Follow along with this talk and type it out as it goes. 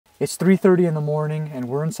It's 3:30 in the morning and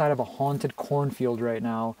we're inside of a haunted cornfield right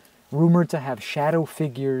now, rumored to have shadow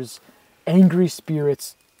figures, angry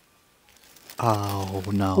spirits. Oh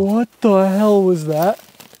no. What the hell was that?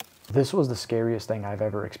 This was the scariest thing I've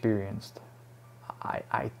ever experienced.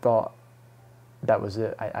 I thought that was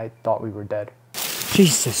it. I thought we were dead.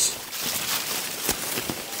 Jesus.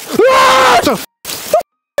 What the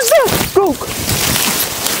is that? Go!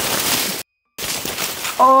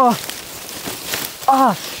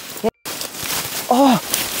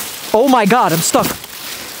 Oh my God, I'm stuck.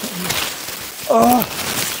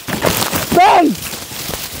 Ben!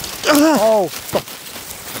 Oh,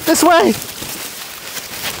 this way!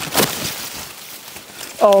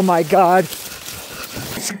 Oh my God.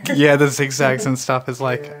 Yeah, the zigzags and stuff is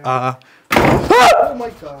like, Oh my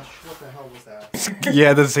gosh, what the hell was that?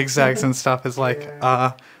 Yeah, the zigzags and stuff is like,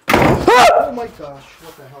 Oh my gosh,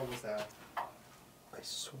 what the hell was that? I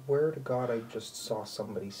swear to God, I just saw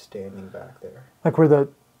somebody standing back there. Like where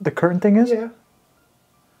the curtain thing is? Yeah.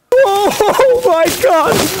 Oh my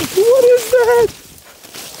God! What is that?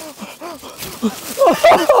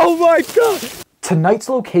 Oh my God! Tonight's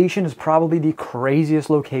location is probably the craziest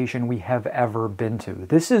location we have ever been to.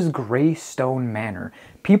 This is Graestone Manor.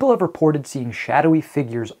 People have reported seeing shadowy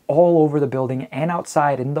figures all over the building and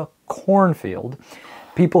outside in the cornfield.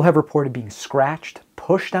 People have reported being scratched,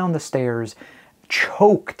 pushed down the stairs,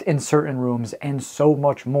 choked in certain rooms, and so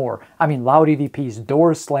much more. I mean, loud EVPs,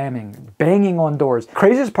 doors slamming, banging on doors.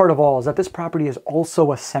 Craziest part of all is that this property is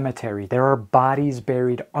also a cemetery. There are bodies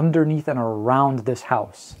buried underneath and around this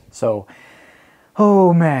house. So,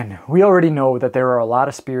 oh man, we already know that there are a lot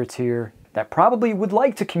of spirits here that probably would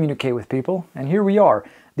like to communicate with people, and here we are.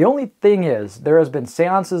 The only thing is, there has been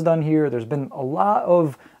seances done here, there's been a lot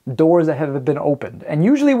of doors that have been opened, and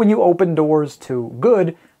usually when you open doors to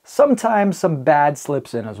good, sometimes some bad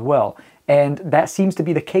slips in as well. And that seems to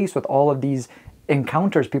be the case with all of these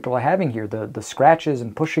encounters people are having here. The scratches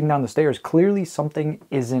and pushing down the stairs, clearly something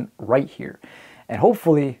isn't right here. And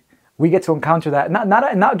hopefully we get to encounter that.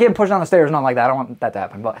 Not getting pushed down the stairs, nothing like that. I don't want that to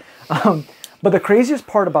happen. But the craziest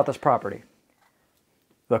part about this property,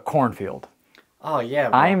 the cornfield. oh yeah.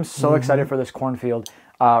 I am so excited for this cornfield.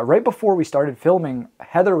 Right before we started filming,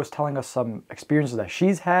 Heather was telling us some experiences that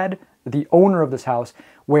she's had, the owner of this house,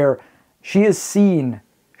 where she has seen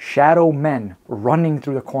shadow men running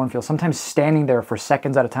through the cornfield, sometimes standing there for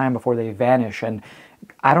seconds at a time before they vanish. And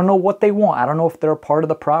I don't know what they want. I don't know if they're a part of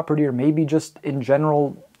the property or maybe just in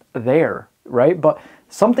general there, right? But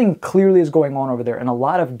something clearly is going on over there, and a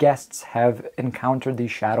lot of guests have encountered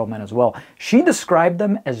these shadow men as well. She described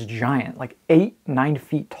them as giant, like 8-9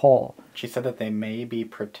 feet tall. She said that they may be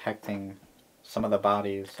protecting some of the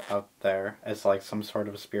bodies out there as like some sort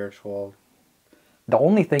of spiritual. The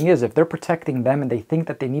only thing is, if they're protecting them and they think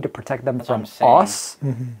that they need to protect them from what I'm us,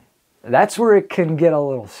 that's where it can get a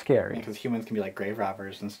little scary. Because humans can be like grave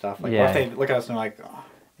robbers and stuff. Like, Yeah. what if they look at us and they're like, oh,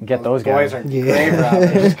 Get those boys guys. are grave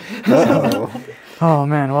robbers. Oh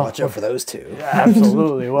man, well, Watch out for those two.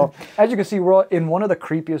 absolutely. Well, as you can see, we're in one of the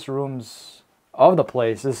creepiest rooms of the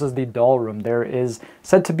place. This is the doll room. There is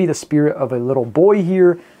said to be the spirit of a little boy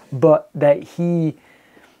here, but that he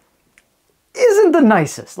isn't the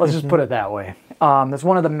nicest. Let's just put it that way. There's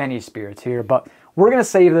one of the many spirits here, but we're going to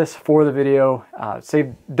save this for the video.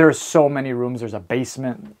 There's so many rooms. There's a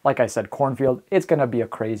basement. Like I said, cornfield. It's going to be a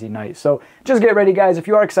crazy night. So just get ready, guys. If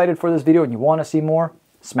you are excited for this video and you want to see more,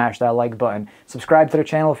 smash that like button. Subscribe to the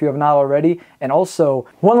channel if you have not already. And also,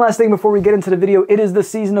 one last thing before we get into the video, it is the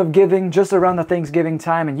season of giving, just around the Thanksgiving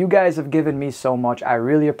time, and you guys have given me so much. I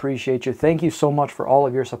really appreciate you. Thank you so much for all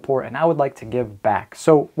of your support, and I would like to give back.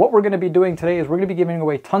 So what we're going to be doing today is we're going to be giving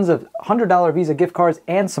away tons of $100 Visa gift cards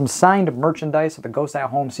and some signed merchandise of the Ghost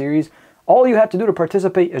at Home series. All you have to do to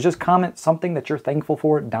participate is just comment something that you're thankful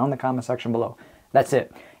for down in the comment section below. That's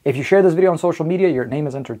it. If you share this video on social media, your name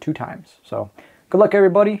is entered 2 times. So good luck,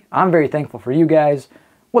 everybody. I'm very thankful for you guys.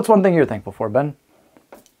 What's one thing you're thankful for, Ben?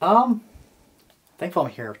 Thankful I'm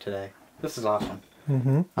here today. This is awesome.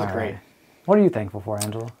 All Great. right. What are you thankful for,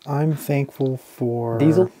 Angelo? I'm thankful for...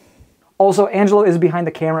 Diesel? Also, Angelo is behind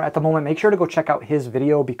the camera at the moment. Make sure to go check out his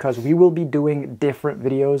video because we will be doing different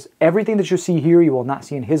videos. Everything that you see here, you will not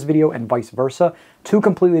see in his video and vice versa. 2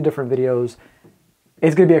 completely different videos.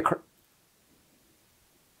 It's going to be a...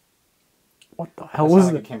 What the hell was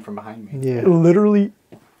It it? came from behind me. Yeah. Literally.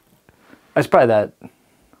 That's probably that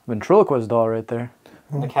ventriloquist doll right there.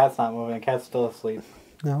 The cat's not moving. The cat's still asleep.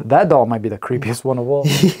 That doll might be the creepiest one of all.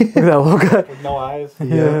 Look at that little guy. With no eyes.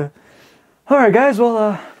 Yeah. All right, guys.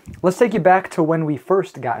 Well, let's take you back to when we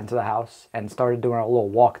first got into the house and started doing our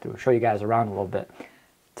little walkthrough. Show you guys around a little bit.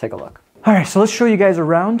 Take a look. All right, so let's show you guys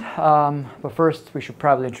around. But first, we should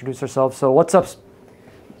probably introduce ourselves. So what's up?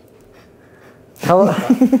 Hello.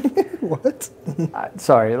 What?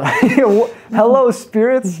 Sorry. Hello,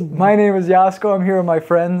 spirits. My name is Jasko. I'm here with my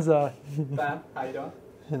friends. Ben, how you doing?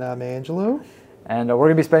 And I'm Angelo. And we're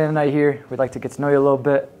going to be spending the night here. We'd like to get to know you a little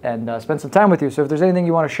bit and spend some time with you. So if there's anything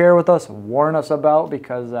you want to share with us, warn us about,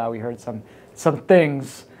 because we heard some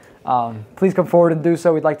things. Please come forward and do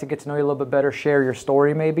so. We'd like to get to know you a little bit better, share your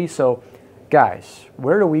story maybe. So, guys,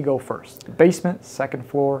 where do we go first? The basement, second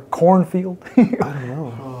floor, cornfield? I don't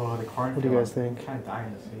know. Oh, the cornfield. What do you guys think? Kind of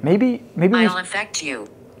dying to see. Maybe I'll affect you.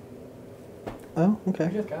 Oh,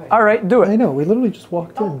 okay. All right, do I it. know, we literally just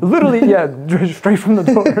walked in. Literally, yeah, straight from the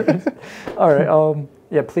door. All right,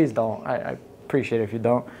 yeah, please don't. I appreciate it if you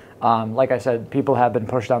don't. Like I said, people have been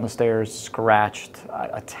pushed down the stairs, scratched,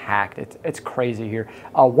 attacked. It's crazy here.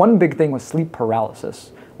 One big thing was sleep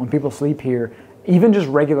paralysis. When people sleep here, even just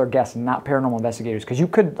regular guests, not paranormal investigators, because you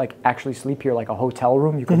could like actually sleep here like a hotel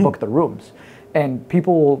room. You could book the rooms, and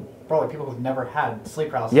people will. Bro, like people who've never had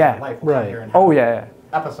sleep paralysis Yeah, in their life will come right. here and Oh have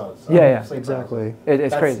yeah, episodes. Of Yeah. sleep Exactly. paralysis.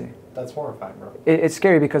 it's crazy. That's horrifying, bro. It's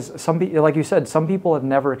scary because some people, like you said, some people have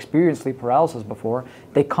never experienced sleep paralysis before.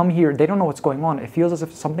 They come here, they don't know what's going on. It feels as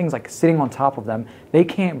if something's like sitting on top of them. They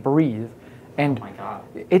can't breathe, and Oh my God.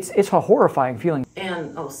 it's a horrifying feeling.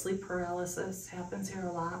 And sleep paralysis happens here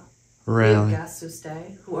a lot. We Really? have guests who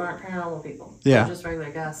stay who aren't paranormal people. Yeah. They're just regular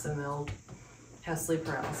guests, and they'll have sleep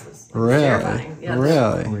paralysis. It's Really? terrifying. Yeah,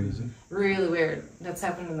 Really? really weird. That's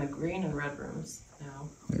happened in the green and red rooms now.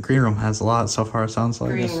 The green room has a lot so far, it sounds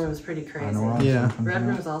like. Green room's pretty crazy. Yeah. Red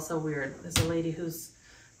room's also weird. There's a lady who's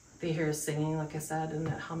they hear singing, like I said, and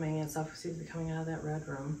that humming and stuff seems to be coming out of that red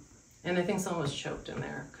room. And I think someone was choked in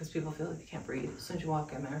there because people feel like they can't breathe as soon as you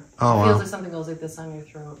walk in there. Oh, It wow. feels like something goes like this on your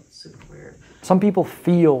throat. It's super weird. Some people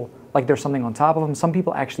feel like there's something on top of them. Some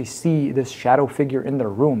people actually see this shadow figure in their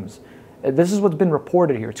rooms. This is what's been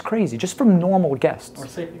reported here. It's crazy, just from normal guests. We're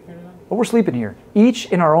sleeping here tonight? But we're sleeping here, each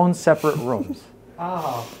in our own separate rooms.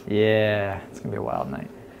 Oh. Yeah, it's gonna be a wild night.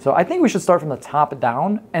 So I think we should start from the top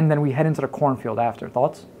down, and then we head into the cornfield after.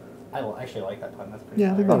 Thoughts? I actually like that plan. That's pretty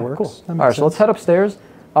Yeah, I think fire. that works. Cool. That All makes right, so let's sense. head upstairs.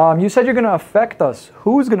 You said you're gonna affect us.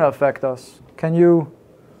 Who's gonna affect us? Can you?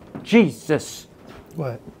 Jesus,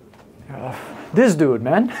 What? this dude,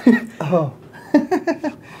 man. Oh.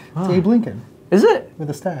 It's Abe Lincoln Is it? with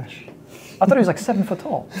a stash. I thought he was like 7 foot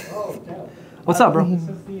tall. Oh, yeah. What's up, bro? This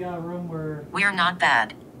is the room where. We're not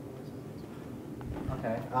bad.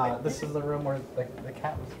 Okay. This is the room where the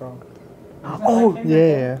cat was thrown. Oh,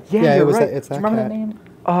 Yeah. Yeah, it you're was right. that, it's Do that you remember cat.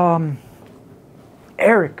 that name?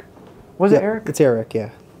 Eric. Was it Yeah, Eric? It's Eric, yeah.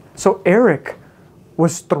 So Eric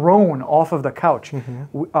was thrown off of the couch.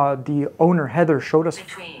 Mm-hmm. The owner, Heather, showed us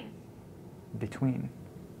Between. between.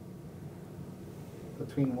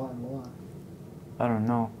 Between what and what? I don't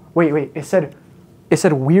know. Wait. It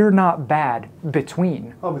said we're not bad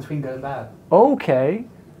between. Oh, between good and bad. Okay.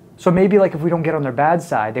 So maybe like if we don't get on their bad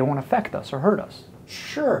side, they won't affect us or hurt us.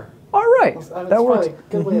 Sure. All right. That works. Probably a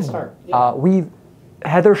good way to start. Yeah.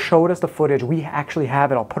 Heather showed us the footage. We actually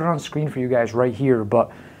have it. I'll put it on screen for you guys right here. But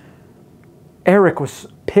Eric was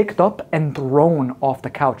picked up and thrown off the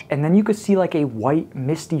couch. And then you could see like a white,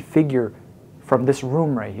 misty figure from this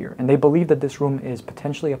room right here. And they believe that this room is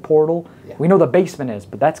potentially a portal. Yeah. We know the basement is,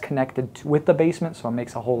 but that's connected with the basement, so it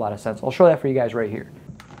makes a whole lot of sense. I'll show that for you guys right here.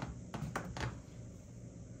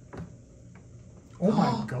 Oh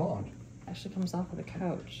my god. Actually comes off of the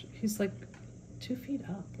couch. He's like 2 feet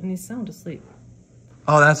up, and he's sound asleep.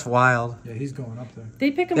 Oh, that's wild. Yeah, he's going up there.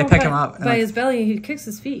 They pick him They up pick by, him up and, by like- his belly. He kicks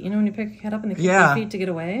his feet. You know when you pick a cat up and they kick Yeah. their feet to get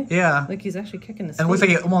away? Yeah. Like he's actually kicking his And it feet. looks like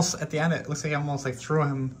he almost, at the end, it looks like he almost like threw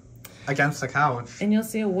him against the couch. And you'll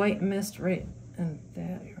see a white mist right in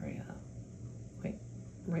that area. Wait,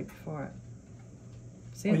 right before it.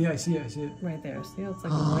 See it? I see it. Right there. See how it's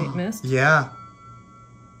like a white mist? Yeah.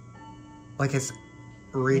 Like it's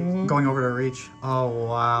going over to reach. Oh,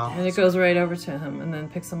 wow. And it goes right over to him and then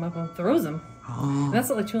picks him up and throws him. Oh, And that's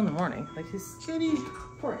at like 2 in the morning. Like he's kitty.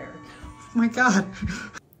 poor Eric. Oh, my God.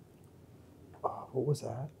 What was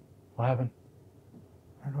that? What happened?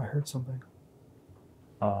 I don't know, I heard something.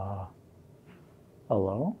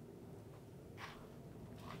 Hello?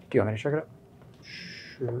 Do you want me to check it out?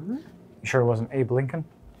 Sure. You sure it wasn't Abe Lincoln?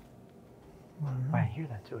 I hear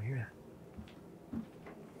that too. I hear that.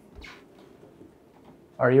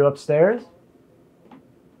 Are you upstairs?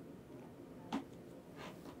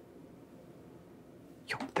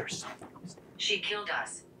 Yo, there's something upstairs. She killed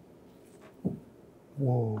us.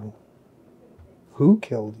 Whoa. Who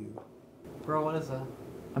killed you? Bro, what is that?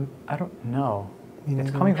 I don't know. Me It's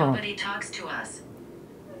neither. coming from. Nobody talks to us.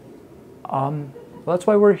 Well, that's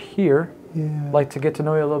why we're here. Yeah. Like to get to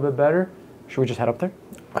know you a little bit better. Should we just head up there?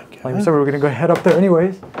 I guess. Like we said, we were gonna go head up there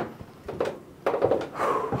anyways.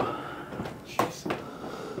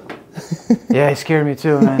 Yeah, he scared me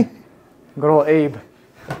too, man. Good old Abe.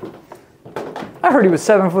 I heard he was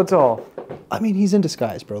 7 foot tall. I mean, he's in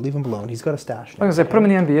disguise, bro. Leave him alone. He's got a stash. I was gonna say, put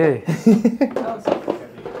him in the NBA.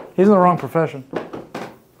 He's in the wrong profession.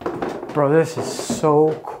 Bro, this is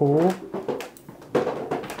so cool.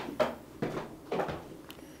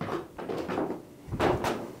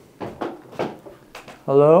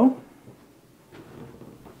 Hello?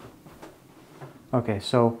 Okay,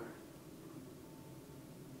 so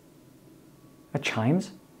that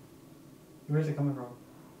chimes? Where's it coming from?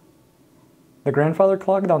 The grandfather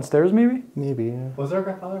clock downstairs, maybe? Maybe, yeah. Was there a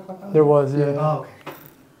grandfather clock out There was, yeah. Oh, okay.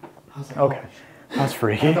 I was like, Okay, that's I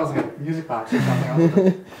freaky. thought it was like a music box or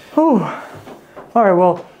something. Whew. All right,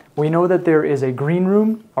 well, we know that there is a green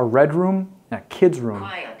room, a red room, and a kid's room.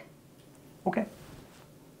 Quiet. Okay.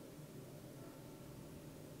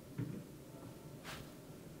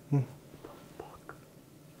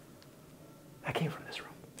 That came from this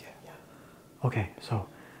room. Yeah. Okay, so,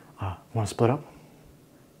 want to split up?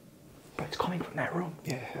 But it's coming from that room.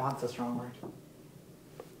 Yeah. Wants a strong word.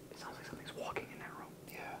 It sounds like something's walking in that room.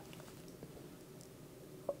 Yeah.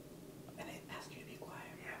 And it asked you to be quiet.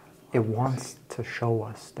 Yeah. It wants to show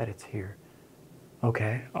us that it's here.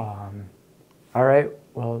 Okay. All right.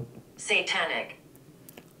 Well. Satanic.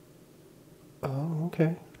 Oh,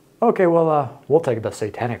 okay. Okay. Well, we'll take the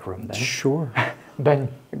satanic room then. Sure. Ben,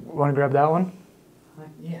 want to grab that one?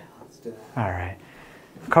 Yeah, let's do that. All right.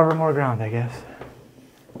 Cover more ground, I guess.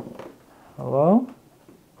 Hello?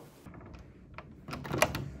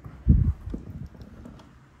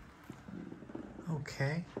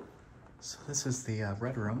 Okay. So this is the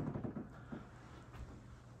red room.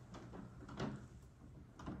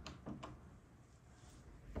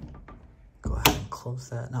 Go ahead and close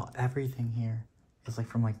that. Now everything here is like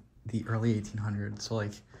from like the early 1800s. So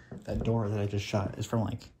like that door that I just shut is from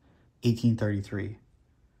like 1833.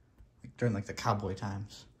 Like during like the cowboy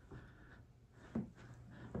times.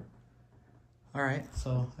 All right,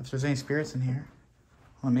 so if there's any spirits in here,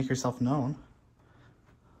 want to make yourself known.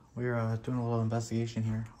 We're doing a little investigation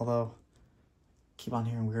here, although keep on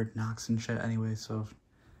hearing weird knocks and shit anyway, so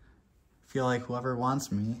I feel like whoever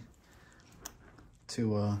wants me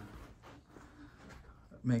to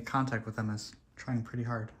make contact with them is trying pretty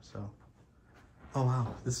hard, so. Oh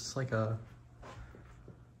wow, this is like a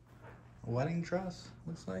wedding dress,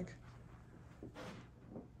 looks like.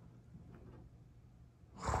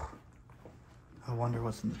 I wonder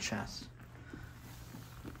what's in the chest.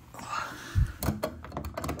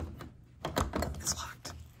 It's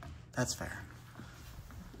locked. That's fair.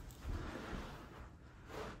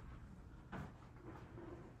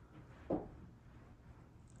 What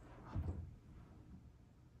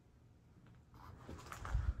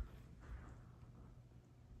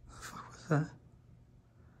the fuck was that?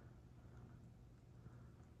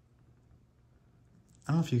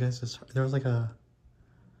 I don't know if you guys just heard. There was like a...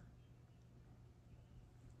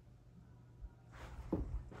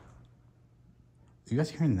 You guys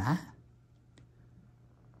hearing that?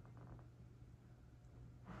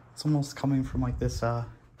 It's almost coming from like this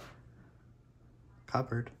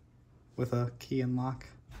cupboard with a key and lock.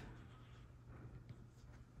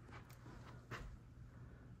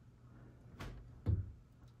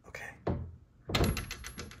 Okay.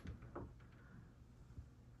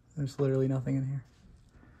 There's literally nothing in here.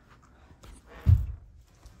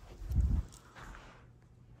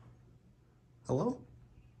 Hello?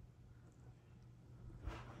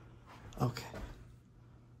 Okay.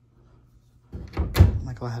 I'm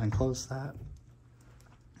gonna go ahead and close that.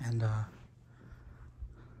 And I'm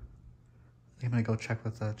gonna go check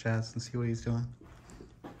with Jazz and see what he's doing.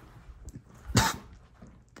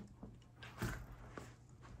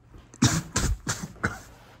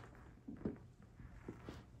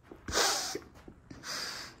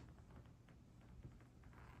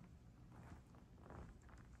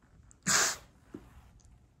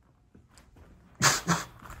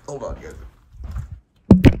 Hold on, guys.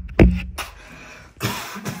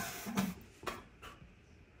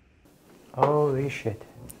 Holy shit.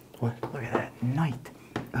 What? Look at that. Knight.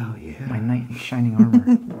 Oh, yeah. My knight in shining armor.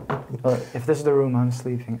 If this is the room I'm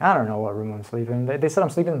sleeping, I don't know what room I'm sleeping in. They said I'm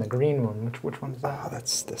sleeping in the green room. Which one is that? Oh,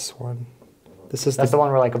 that's this one. This is That's the one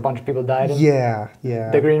where like a bunch of people died in? Yeah, yeah.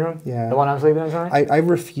 The green room? Yeah. The one I'm sleeping in tonight? I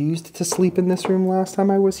refused to sleep in this room last time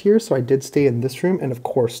I was here, so I did stay in this room, and of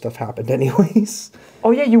course stuff happened anyways.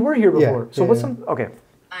 Oh yeah, you were here Yeah, before. So yeah, what's yeah. some... Okay.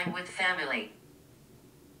 I'm with family.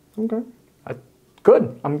 Okay.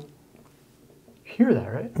 Good. I'm... Hear that,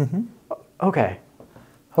 right? Mm-hmm. Okay.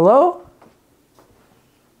 Hello?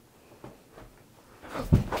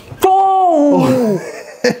 Oh!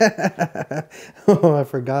 Oh, I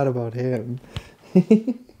forgot about him.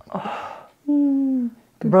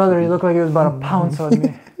 Brother, he looked like he was about to pounce on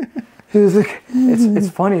me. He was like, it's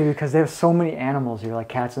funny because there's so many animals here, like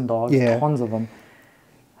cats and dogs, Yeah. tons of them.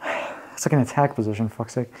 It's like an attack position, for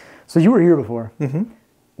fuck's sake. So you were here before. Mm-hmm.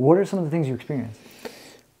 What are some of the things you experienced?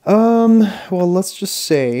 Well, let's just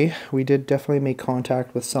say we did definitely make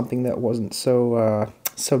contact with something that wasn't so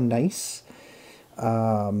nice.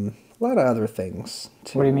 A lot of other things,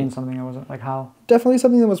 too. What do you mean something that wasn't, like how? Definitely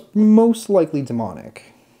something that was most likely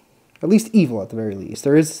demonic. At least evil, at the very least.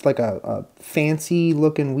 There is, like, a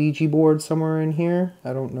fancy-looking Ouija board somewhere in here.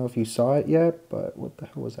 I don't know if you saw it yet, but what the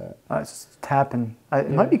hell was that? It's just tapping. It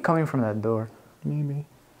might be coming from that door. Maybe.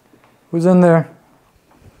 Who's in there?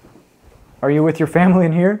 Are you with your family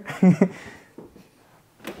in here?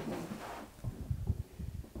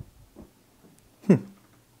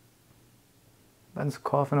 Ben's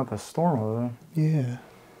coughing up a storm over there. Yeah.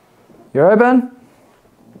 You alright, Ben?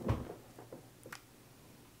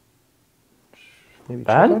 Maybe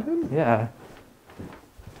check on Ben? him? Yeah.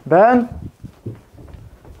 Ben?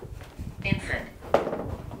 Infant.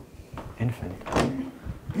 Infant.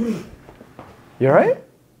 You alright?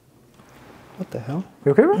 What the hell?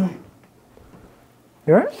 You okay, bro?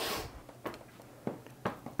 You alright?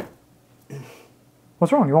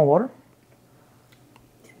 What's wrong? You want water?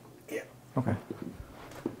 Yeah. Okay.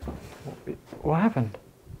 What happened?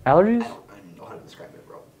 Allergies? I don't know how to describe it,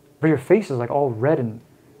 bro. But your face is like all red and...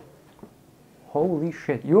 Holy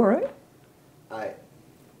shit. You alright?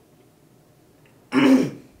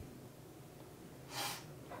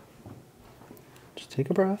 Just take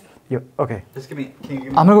a breath. Yep. Okay. Just give me. Can you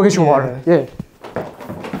give me? I'm gonna go get you water. Yeah.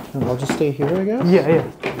 And I'll just stay here, I guess? Yeah, yeah.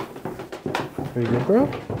 Are you good, bro?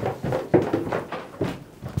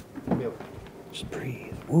 Just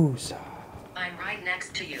breathe. Woosah. I'm right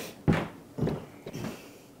next to you.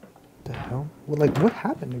 The hell? Well, like, what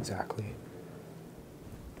happened exactly?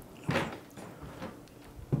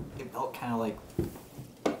 It felt kind of like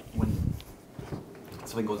when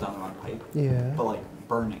something goes down the wrong pipe. Yeah. But like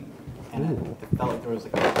burning, and Ooh. it felt like there was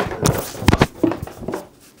like a.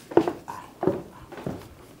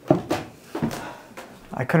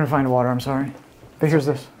 I couldn't find water, I'm sorry. But here's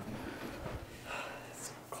this.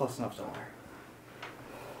 It's close enough to water.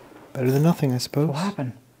 Better than nothing, I suppose. What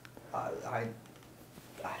happened? I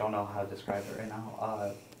don't know how to describe it right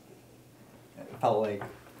now. It felt like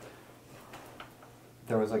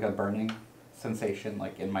there was like a burning sensation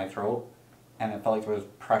like in my throat, and it felt like there was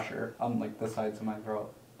pressure on like the sides of my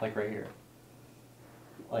throat, like right here.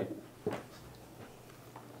 Like.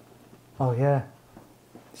 Oh, yeah.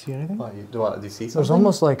 See anything? Do you see something? There's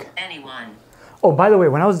almost like... Anyone. Oh, by the way,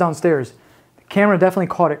 when I was downstairs, the camera definitely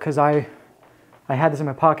caught it because I had this in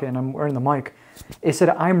my pocket and I'm wearing the mic. It said,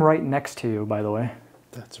 I'm right next to you, by the way.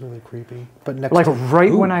 That's really creepy. But next Like to...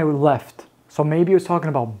 right Ooh. when I left. So maybe it was talking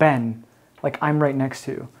about Ben. Like, I'm right next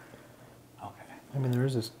to you. Okay. I mean, there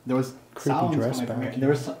is this... There was Creepy sounds dress coming from back here. here. There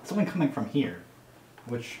was something coming from here,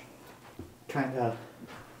 which kind of,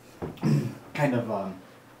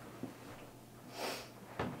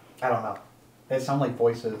 I don't know. It sounded like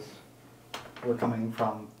voices were coming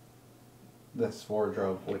from this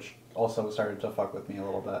wardrobe, which also started to fuck with me a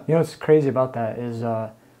little bit. You know what's crazy about that is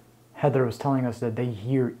Heather was telling us that they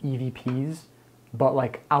hear EVPs, but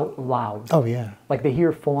like out loud. Oh, yeah. Like they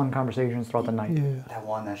hear full-on conversations throughout the night. Yeah. That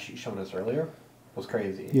one that she showed us earlier was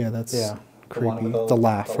crazy. Yeah, that's Yeah. The one creepy. with The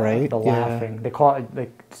laugh, the right? The Yeah. laughing. They call it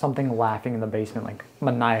like something laughing in the basement, like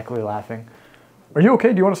maniacally laughing. Are you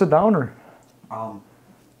okay? Do you want to sit down or?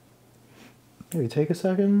 Maybe take a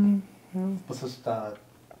second. Let's just, we'll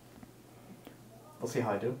see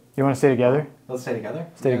how I do. You want to stay together? Let's stay together.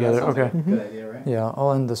 Stay Yeah, that together, sounds like okay. a good idea, right? Yeah,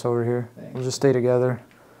 I'll end this over here. Thanks. We'll just stay together.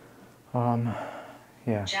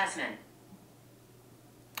 Yeah. Jasmine.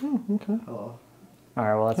 Oh, okay. Hello. All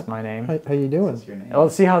right. Well, that's my name. How you doing? What's your name?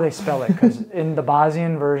 Let's see how they spell it, because in the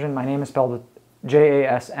Bosnian version, my name is spelled with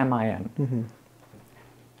Jasmin. Mm-hmm.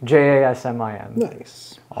 Jasmin.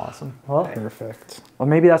 Nice. Awesome. Well, Perfect.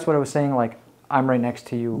 maybe that's what I was saying. Like, I'm right next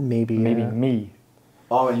to you. Maybe, Maybe yeah. me.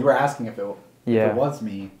 Oh, and you were asking if Yeah. it was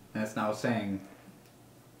me, and it's now saying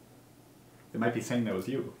it might be saying that was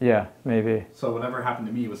you. Yeah, maybe. So whatever happened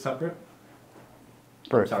to me was separate.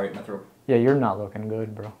 Bro, I'm sorry, my throat. yeah, you're not looking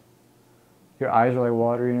good, bro. Your eyes are like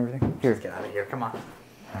watery and everything. Here. Get out of here! Come on.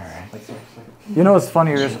 All right. Like seriously. You know what's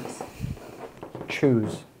funny is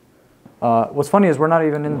choose. What's funny is we're not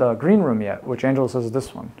even in the green room yet, which Angelo says is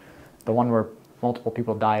this one, the one where multiple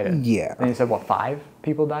people died in. Yeah. And he said what, 5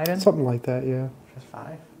 people died in? Something like that, yeah. Just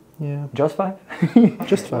 5. Yeah. Just 5?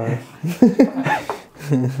 Just 5.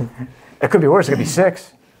 It could be worse. It could be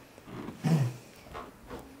 6.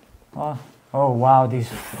 Oh wow, these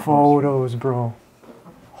photos, bro.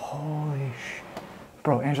 Holy sh...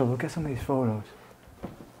 Bro, Angelo, look at some of these photos.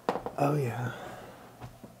 Oh, yeah.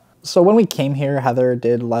 So when we came here, Heather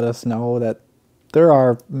did let us know that there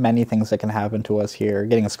are many things that can happen to us here.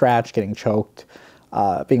 Getting scratched, getting choked,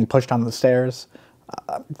 being pushed down the stairs.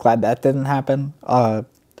 I'm glad that didn't happen.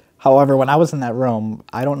 However, when I was in that room,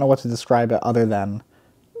 I don't know what to describe it other than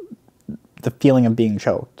the feeling of being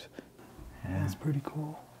choked. Yeah. That's pretty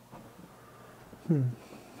cool.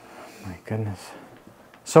 My goodness.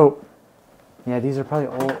 So, yeah, these are probably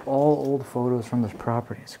all old photos from this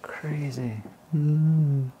property. It's crazy.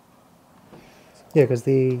 Yeah, because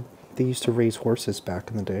they used to raise horses back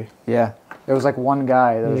in the day. Yeah, there was like one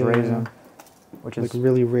guy that was raising them, which is like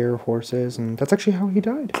really rare horses, and that's actually how he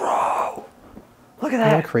died. Bro, look at Isn't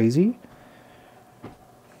that. that crazy? I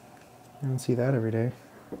don't see that every day.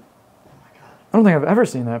 I don't think I've ever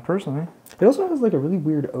seen that personally. It also has like a really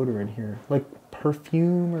weird odor in here, like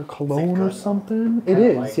perfume or cologne or something. It Kinda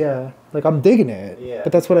is, like- yeah. Like I'm digging it. Yeah.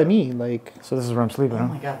 But that's what I mean. Like So this is where I'm sleeping. Oh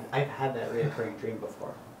Huh? my god, I've had that reoccurring dream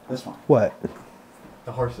before. This one. what?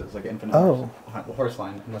 The horses, like infinite Oh. horse. The horse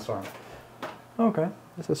line in the storm. Okay.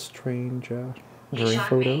 That's a strange He shot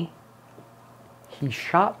photo. me. He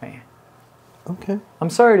shot me. Okay. I'm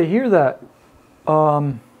sorry to hear that.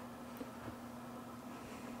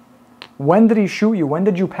 When did he shoot you? When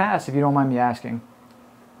did you pass, if you don't mind me asking?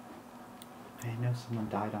 I know someone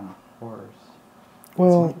died on a horse.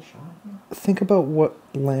 Well, Someone shot me? think about what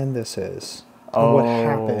land this is and what Oh.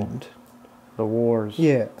 happened. The wars.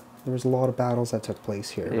 Yeah, there was a lot of battles that took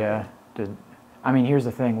place here. Yeah. I mean, here's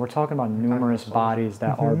the thing. We're talking about numerous bodies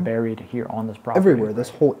that are buried here on this property. Everywhere, this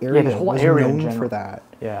whole area this whole was area in known general. for that.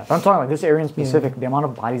 Yeah. But I'm talking like this area in specific, the amount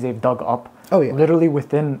of bodies they've dug up. Oh, yeah. Literally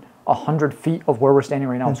within 100 feet of where we're standing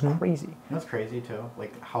right now. It's crazy. You know what's crazy too?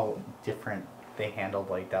 Like how different they handled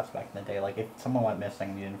like deaths back in the day. Like if someone went missing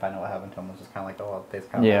and you didn't find out what happened to them, it was just kind of like, oh, well, they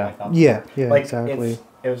just kind of Yeah. like that. Yeah, yeah, like, exactly.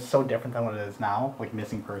 It was so different than what it is now, like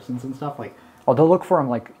missing persons and stuff. Like Oh, they'll look for him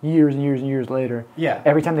like years and years and years later. yeah,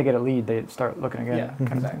 Every time they get a lead, they start looking again. yeah,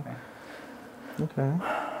 kind of thing. exactly. Okay.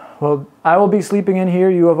 Well, I will be sleeping in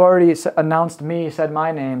here. You have already announced me, said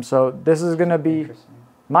my name, so this is going to be Interesting.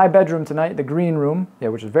 my bedroom tonight, the green room. Yeah,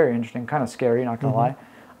 which is very interesting, kind of scary, not going to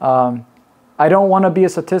lie. I don't want to be a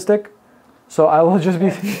statistic, so I will just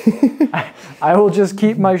be I will just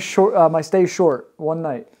keep my my stay short one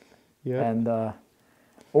night. Yeah. And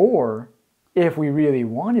or if we really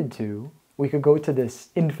wanted to, we could go to this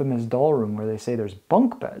infamous doll room where they say there's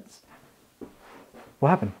bunk beds. What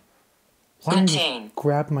happened? Routine.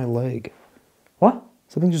 Grabbed my leg. What?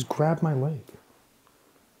 Something just grabbed my leg.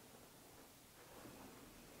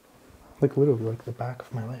 Like literally, like the back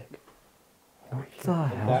of my leg. What the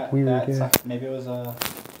hell? That, weird, that's- yeah. Maybe it was a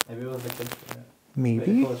kid.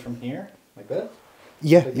 Maybe. It was from here, like this.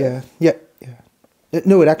 Yeah, Like yeah, this? yeah, yeah.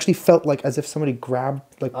 No, it actually felt like as if somebody grabbed,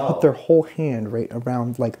 like, Oh. put their whole hand right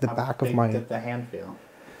around, like, the How back of big my. did the hand feel?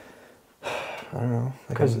 I don't know. Like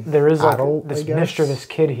Because an there is like adult, this I guess? mischievous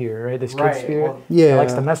kid here, right? This kid Right, spirit well, Yeah. that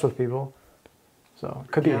likes to mess with people. So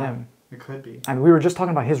it could be Yeah. him. It could be. I mean, we were just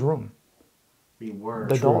talking about his room, We were.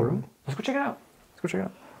 the doll True. room. Let's go check it out. Let's go check it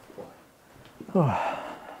out. Oh.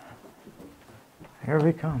 Here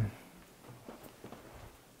we come.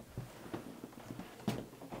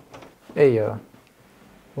 Hey,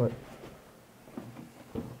 What?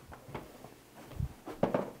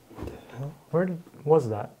 where was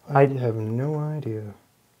that? I have no idea.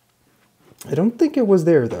 I don't think it was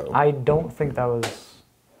there, though. I don't think that was.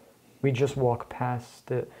 We just walked past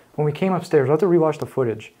it. When we came upstairs, we'll have to rewatch the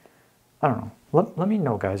footage. I don't know. Let me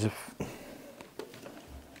know, guys, if.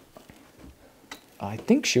 I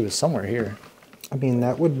think she was somewhere here. I mean,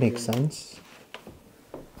 that would make sense.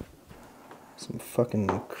 Some fucking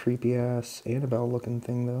creepy ass Annabelle looking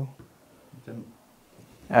thing, though.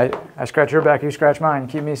 I scratch your back, you scratch mine.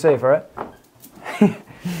 Keep me safe, all right?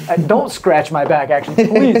 Don't scratch my back, actually,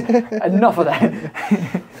 please. Enough of that.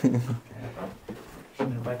 Shouldn't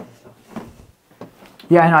invite myself.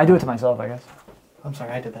 Yeah, I know. I do it to myself, I guess. I'm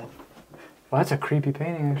sorry, I did that. Well, that's a creepy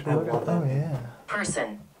painting, actually. Look at that. Oh, yeah.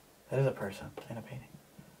 Person. That is a person in a painting.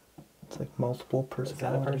 It's like multiple Is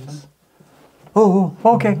that a personalities. person? Oh,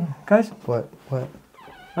 okay, guys. What? What?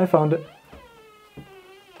 I found it.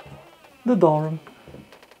 The doll room.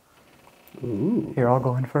 Ooh. Here, I'll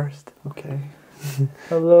go in first. Okay.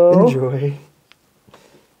 Hello? Enjoy.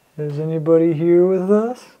 Is anybody here with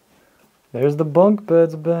us? There's the bunk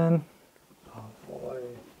beds, Ben. Oh boy.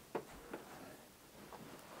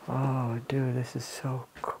 Oh, Oh, dude, this is so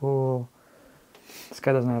cool. This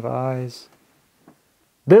guy doesn't have eyes.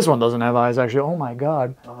 This one doesn't have eyes, actually. Oh my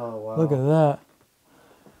god. Oh, wow. Look at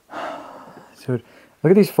that. Dude,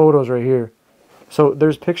 look at these photos right here. So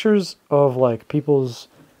there's pictures of like people's,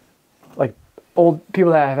 like old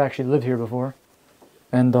people that have actually lived here before.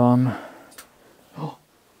 And I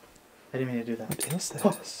didn't mean to do that. What is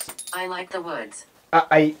this? I like the woods.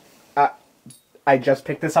 I just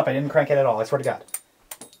picked this up. I didn't crank it at all. I swear to God.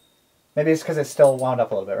 Maybe it's because it's still wound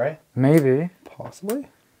up a little bit, right? maybe. Possibly.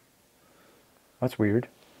 That's weird.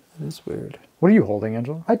 That is weird. What are you holding,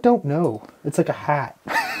 Angelo? I don't know. It's like a hat.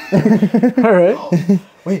 All right.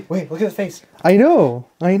 Wait, look at the face. I know.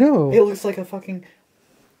 It looks like a fucking,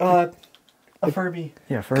 a Furby.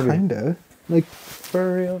 Yeah, Furby. Kinda. Like,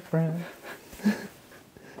 For real friend.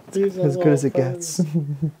 as good as it gets. All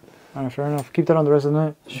right, fair enough. Keep that on the rest of the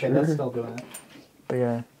night. Okay, that's still doing it. But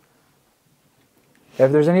yeah.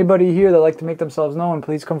 If there's anybody here that like to make themselves known,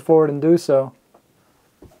 please come forward and do so.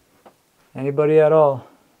 Anybody at all.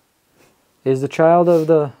 Is the child of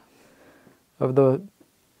the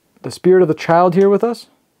spirit of the child here with us?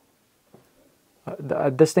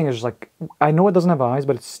 This thing is just like, I know it doesn't have eyes,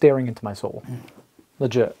 but it's staring into my soul.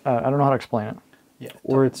 Legit. I don't know how to explain it. Yeah.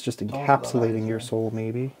 Or it's just Don't encapsulating lie. your soul,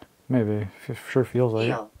 maybe. Maybe. It sure feels like it.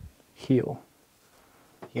 Heel. Heal.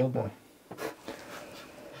 Heel boy.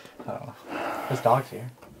 Oh. There's dogs here.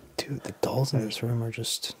 Dude, the dolls in this room are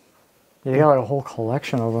just... Yeah, they got like a whole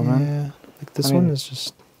collection of them, man. Yeah. Like this I mean, one is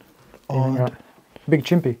just They even odd. got Big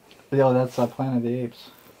Chimpy. Yo, that's Planet of the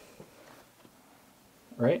Apes.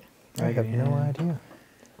 Right? I have no idea.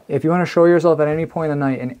 If you want to show yourself at any point in the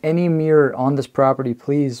night in any mirror on this property,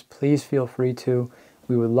 please feel free to.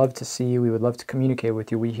 We would love to see you. We would love to communicate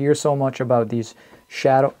with you. We hear so much about these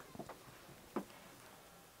shadow...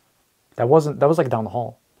 That was like down the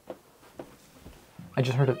hall. I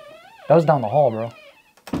just heard it. That was down the hall, bro.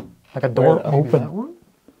 Like a door Maybe that open. one?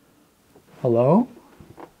 Hello?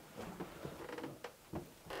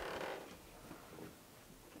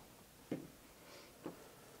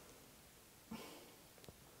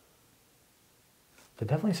 It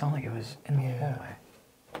definitely sounded like it was in the hallway.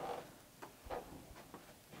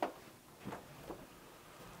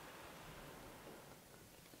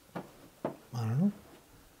 I don't know.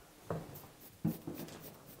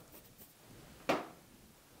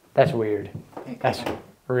 That's weird. That's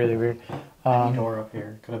really weird. Any door up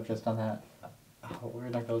here. Could have just done that. Oh, where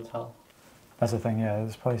did I go tell? That's the thing, yeah,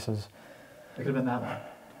 this place is... It could have been that one.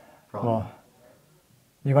 Probably. Well,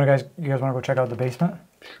 you guys want to go check out the basement?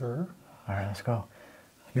 Sure. All right, let's go.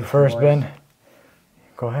 You first, Ben.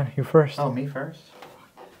 Go ahead, you first. Oh, me first?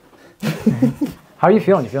 How are you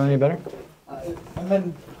feeling? You feeling any better? I'm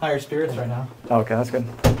in higher spirits right now. Oh, okay, that's good.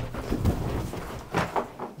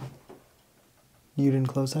 You didn't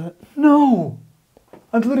close that? No!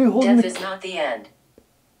 I'm literally holding Death the... is not the end.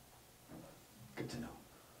 Good to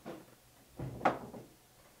know.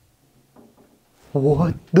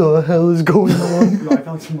 What the hell is going on? Yo, I felt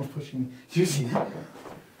like someone was pushing me. Did you see that?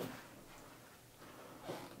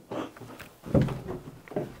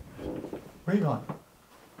 Where are you going?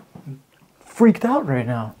 Freaked out right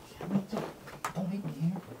now. Don't make me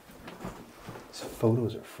here. These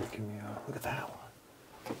photos are freaking me out. Look at that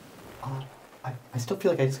one. I still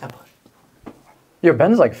feel like I just got pushed. Yo,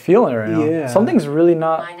 Ben's like feeling it right now. Yeah. Something's really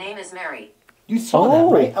not... My name is Mary. You saw Oh.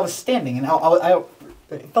 that, right? I was standing and I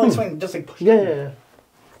it felt like someone just like pushed me.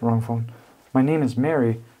 Wrong phone. My name is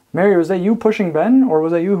Mary. Mary, was that you pushing Ben, or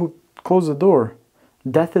was that you who closed the door?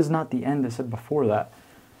 Death is not the end, it said before that.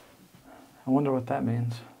 I wonder what that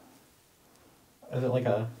means. Is it like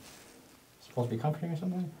a supposed to be comforting or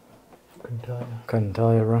something? Couldn't tell you. Couldn't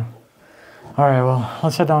tell you, bro. Alright, well,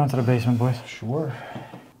 let's head down into the basement, boys. Sure.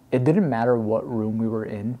 It didn't matter what room we were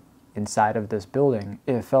in inside of this building.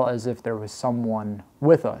 It felt as if there was someone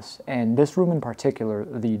with us. And this room in particular,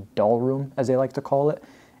 the doll room, as they like to call it,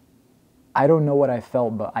 I don't know what I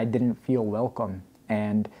felt, but I didn't feel welcome.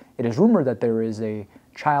 And it is rumored that there is a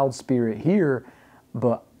child spirit here,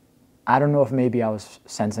 but I don't know if maybe I was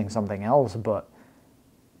sensing something else, but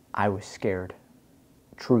I was scared.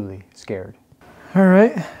 Truly scared. All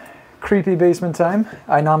right, creepy basement time.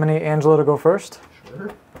 I nominate Angelo to go first.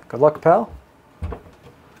 Sure. Good luck, pal. Make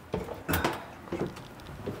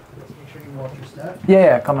sure you watch your step.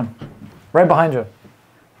 Yeah, coming. Right behind you.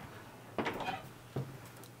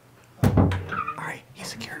 Alright, he's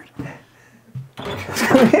secured.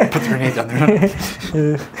 Put the grenade down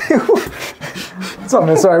there. What's up,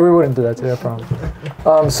 man? Sorry, we wouldn't do that today, I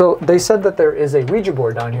promise. So they said that there is a Ouija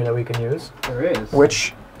board down here that we can use, There is.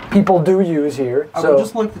 which people do use here. I So would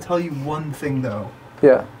just like to tell you one thing, though.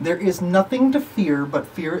 Yeah. There is nothing to fear but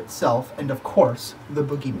fear itself, and of course, the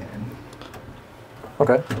boogeyman.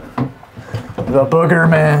 Okay. The Booger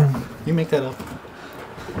Man. You make that up.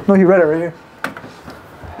 No, you read it right here.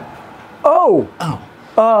 Oh!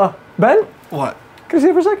 Oh. Ben? What? Can you see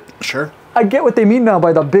it for a sec? Sure. I get what they mean now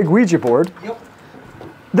by the big Ouija board. Yep.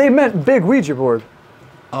 They meant big Ouija board.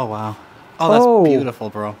 Oh, wow. Oh, that's Oh. beautiful,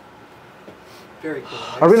 bro. Very cool.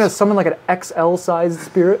 Are we gonna summon like an XL sized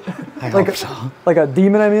spirit? I like hope so. Like a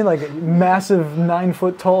demon, I mean? Like a massive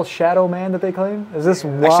 9-foot tall shadow man that they claim? Is this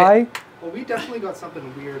why? Well, we definitely got something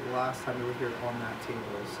weird last time we were here on that table.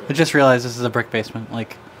 So. I just realized this is a brick basement,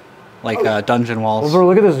 like dungeon walls. Well, bro,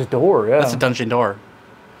 look at this door, yeah. That's a dungeon door.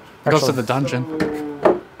 It goes to the dungeon.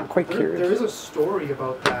 So, Quite curious. there is a story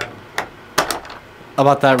about that.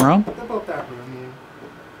 About that room? About that room, yeah.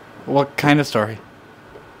 What kind of story?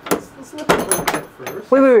 Let's look at the room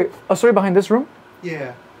first. Wait. A story behind this room?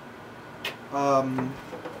 Yeah.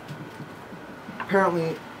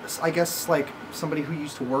 Apparently, I guess like somebody who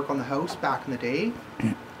used to work on the house back in the day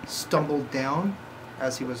stumbled down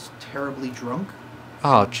as he was terribly drunk.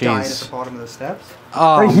 Oh, Died at the jeez. bottom of the steps.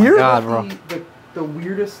 Oh, Right my here? God, bro. The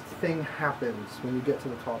weirdest thing happens when you get to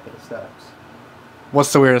the top of the steps.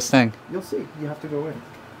 What's the weirdest thing? You'll see. You have to go in.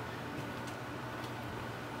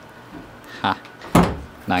 Ha.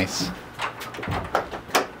 Nice.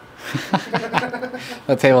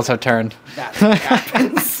 The tables have turned. That's what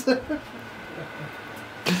happens.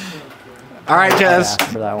 All right, I Jez. asked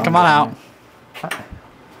for that one. Come on out.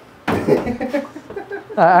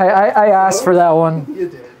 I asked for that one. You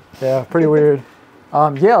did. Yeah, pretty weird.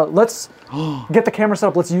 Yeah, let's get the camera set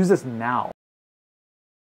up. Let's use this now.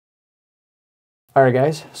 All right,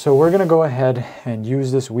 guys. So we're going to go ahead and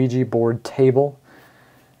use this Ouija board table.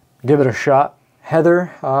 Give it a shot.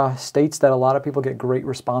 Heather states that a lot of people get great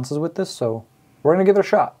responses with this, so we're going to give it a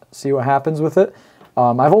shot. See what happens with it.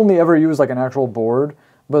 I've only ever used like an actual board,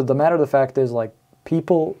 but the matter of the fact is like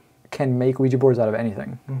people can make Ouija boards out of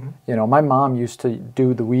anything. You know, my mom used to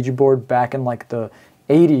do the Ouija board back in like the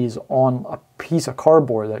 80s on a piece of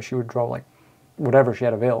cardboard that she would draw like whatever she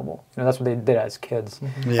had available. You know, that's what they did as kids.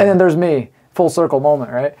 Yeah. And then there's me, full circle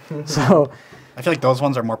moment, right? So I feel like those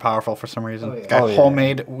ones are more powerful for some reason. Oh, yeah. Got Oh, a yeah.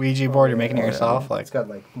 homemade Ouija board, you're making it Oh, yeah. yourself. Like It's got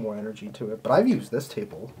like more energy to it. But I've used this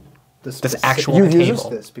table. This specific- actual You've used table.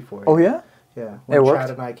 this before. oh yeah? Yeah. It When worked? Chad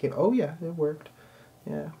and I came. Oh yeah, it worked.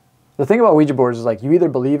 Yeah. The thing about Ouija boards is like you either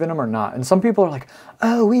believe in them or not. And some people are like,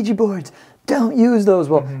 oh, Ouija boards, don't use those.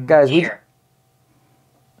 Well, guys, Ouija... Here.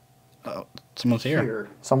 Oh, someone's here.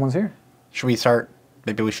 Someone's here. Should we start?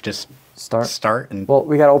 Maybe we should just start and Well,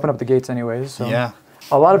 we got to open up the gates anyways. So. yeah.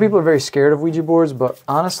 A lot of people are very scared of Ouija boards, but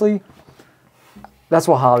honestly, that's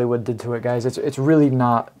what Hollywood did to it, guys. It's really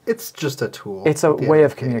not. It's just a tool. It's a at the way end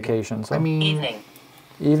of the day. communication. So. I mean, Evening.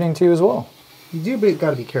 Evening to you as well. you do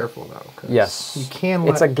got to be careful though. 'Cause Yes. You can.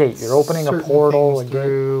 It's let a gate. You're opening a certain portal, things a gate.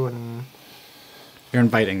 through, and You're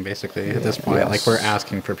inviting basically at this point. Yes. Like we're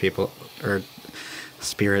asking for people or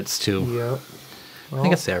spirits to. yep. I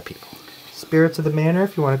think it's their people. Spirits of the Manor.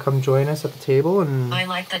 If you want to come join us at the table, and I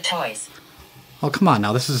like the toys. Oh come on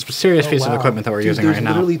now! This is a serious piece of wow. equipment that we're Dude, using there's right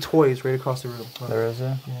now. literally toys right across the room. There is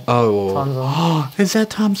a Oh. tons of them. Is that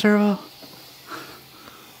Tom Servo?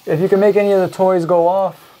 If you can make any of the toys go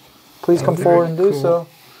off, please come That'd be forward and do cool. so.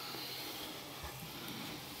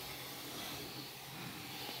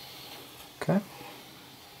 Okay.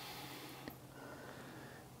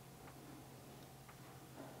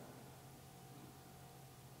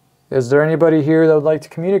 Is there anybody here that would like to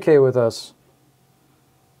communicate with us?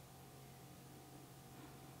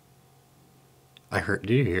 I heard.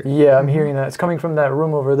 Do you hear? Yeah, I'm hearing that. It's coming from that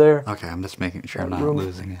room over there. Okay, I'm just making sure I'm not Room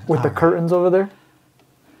losing it. with the Alright. curtains over there.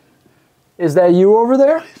 Is that you over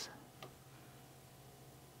there?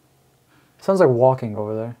 Sounds like walking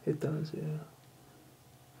over there. It does, yeah.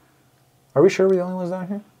 Are we sure we're the only ones down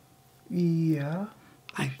here? Yeah.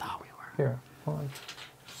 I thought we were. Here, hold on.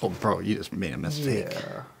 Oh, bro, you just made a mistake.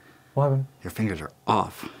 Yeah. What happened? Your fingers are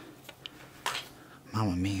off.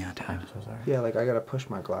 Mamma mia, dude. I'm so sorry. Yeah, like I gotta push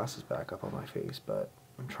my glasses back up on my face, but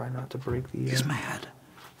I'm trying not to break the. Use my head.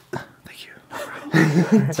 Thank you.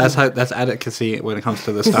 That's adequacy when it comes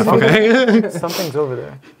to this stuff. Okay. Something's over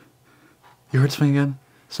there. You heard something again?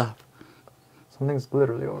 Stop. Something's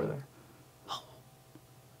literally over there.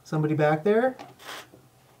 Somebody back there?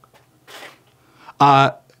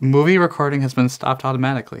 Movie recording has been stopped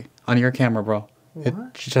automatically on your camera, bro. It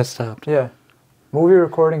What? just stopped. Yeah. Movie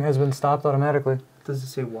recording has been stopped automatically. Does it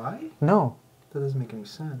say why? No. That doesn't make any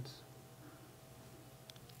sense.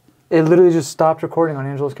 It literally just stopped recording on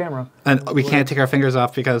Angelo's camera. And we can't take our fingers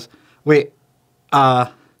off because wait,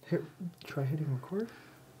 Here, try hitting record.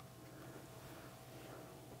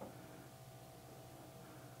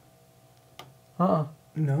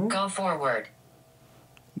 No? Go forward.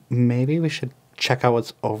 Maybe we should check out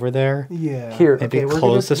what's over there. Yeah. Here. Maybe we're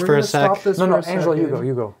close this we're for a gonna stop sec. this No, for no, a Angelo, you second. go,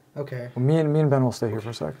 you go. Okay. Well, me and Ben will stay here for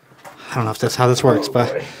a sec. I don't know if that's how this works,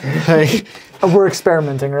 but like, We're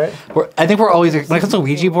experimenting, right? I think we're always when it comes to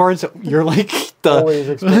Ouija boards, you're like Always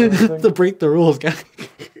the experimenting. the break the rules guy.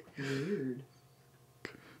 Weird.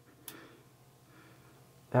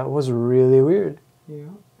 That was really weird. Yeah.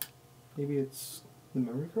 Maybe it's the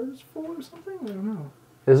memory card is full or something? I don't know.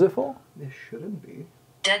 Is it full? It shouldn't be.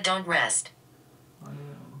 Dead don't rest. I don't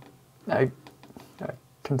know. I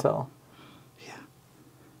can tell. Yeah.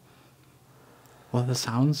 Well, the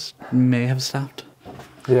sounds may have stopped.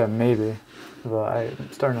 Yeah, maybe. But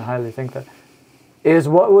I'm starting to highly think that. Is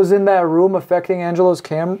what was in that room affecting Angelo's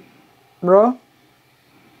camera?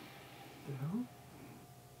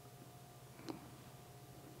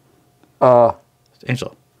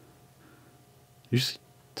 Angelo, you see?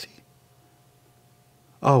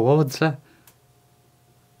 Oh, what was that?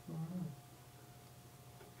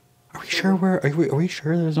 Are we sure are we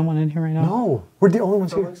sure there's no one in here right now? No, we're the only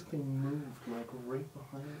ones Felt here. like something moved, like, right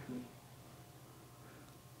behind me.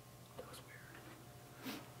 That was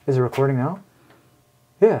weird. Is it recording now?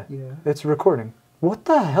 Yeah, Yeah. it's recording. What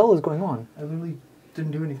the hell is going on? I literally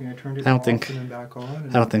didn't do anything. I turned it I don't off think- and then back on.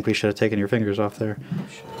 And I don't think we should have taken your fingers off there.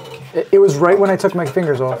 It was right when I took my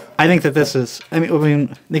fingers off. I think that this is. I mean,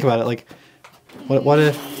 think about it. Like, what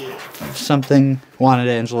if something wanted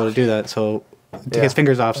Angelo to do that? So take Yeah. his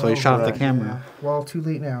fingers off, so he shut off the right. camera. Yeah. Well, too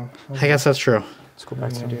late now. I guess that's true. Let's go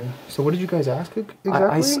back to idea. So what did you guys ask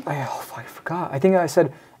exactly? I forgot. I think I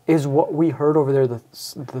said, is what we heard over there the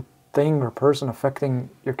thing or person affecting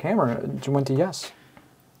your camera? And you went to yes.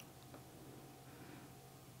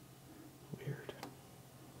 Weird.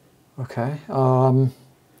 Okay.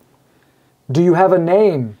 Do you have a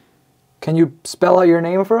name? Can you spell out your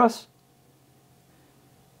name for us?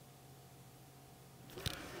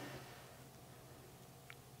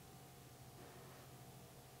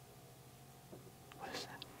 What is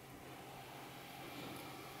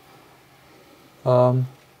that?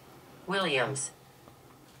 Williams.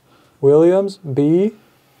 Williams, B,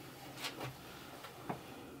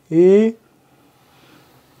 E,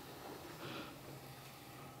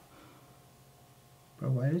 Bro,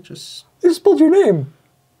 why did it just... you spelled your name,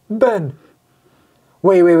 Ben.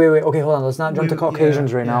 Wait. Okay, hold on. Let's not jump to Yeah,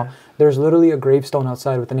 Caucasians right now. yeah. There's literally a gravestone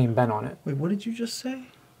outside with the name Ben on it. Wait, what did you just say?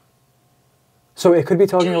 So it could be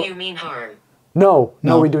talking Do about... you mean harm? No,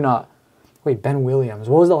 No. we do not. Wait, Ben Williams.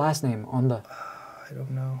 What was the last name on the... I don't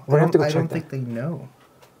know. We're gonna have to go I check don't that. think they know.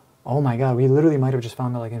 Oh my god, we literally might have just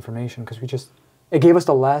found out like information because we just... It gave us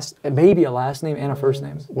the last... Maybe a last name and a first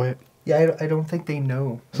name. Wait. Yeah, I don't think they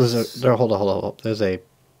know. So hold on. There's a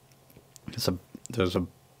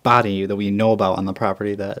body that we know about on the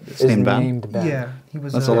property that is Is named Ben. named Ben. Yeah, he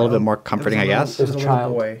was. That's a little bit more comforting, I guess. It was a There's a little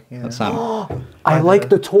child. boy. Yeah. That's not. I By like the-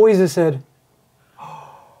 the toys it said.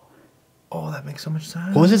 Oh, that makes so much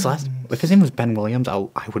sense. What was his last? If his name was Ben Williams, I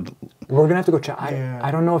would. We're gonna have to go check. Yeah. I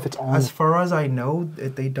don't know if it's on. As far as I know,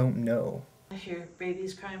 they don't know. I hear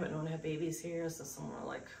babies crying, but no one had babies here, so somewhere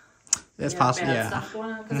like It's yeah, possible. bad Yeah. stuff going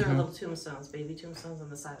on because there were little tombstones, baby tombstones on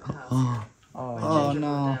the side of the house. Oh, Oh, Gingerbread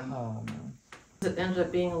no. them. oh man. It ended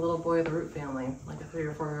up being a little boy of the Root family, like a 3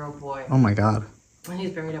 or 4-year-old boy, Oh my God. and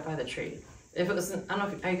he's buried up by the tree. If it was, I don't know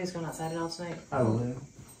if are you guys going outside at all tonight? I will.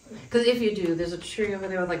 Because if you do, there's a tree over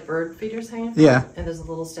there with like bird feeders hanging from Yeah. it, and there's a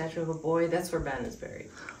little statue of a boy. That's where Ben is buried.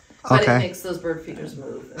 But Okay. it makes those bird feeders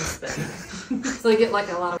move and spin. So they get like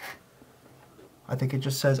a lot of. I think it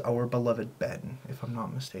just says our beloved Ben, if I'm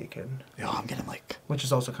not mistaken. Yo, I'm getting like. Which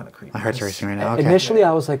is also kind of creepy. My heart's racing right now. Okay. Initially,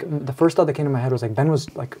 I was like, the first thought that came to my head was like Ben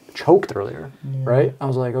was like choked earlier, right? I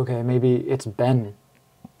was like, okay, maybe it's Ben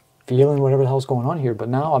feeling whatever the hell's going on here. But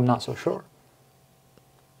now I'm not so sure.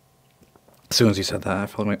 As soon as you said that, I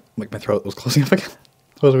felt like my throat was closing up again.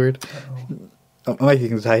 That was weird. Oh, I might be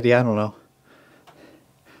anxiety. I don't know.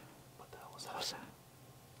 What the hell was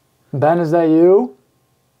that? Ben, is that you?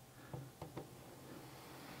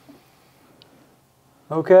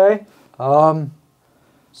 Okay.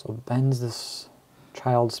 So Ben's this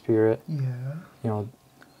child spirit. Yeah, You know,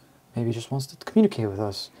 maybe just wants to communicate with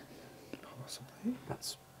us. possibly.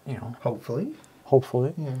 That's, you know, Hopefully.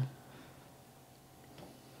 hopefully. Yeah.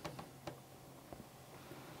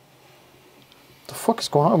 The fuck is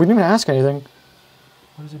going on? We didn't even ask anything.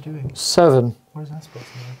 What is it doing? 7. What is that supposed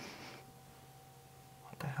to mean?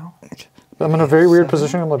 What the hell? I'm in a very weird 7?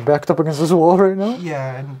 position. I'm like backed up against this wall right now.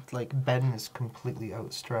 Yeah, and like Ben is completely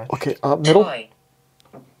outstretched. Okay, middle. Toy.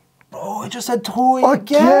 Oh, it just said toy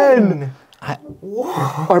Again! again.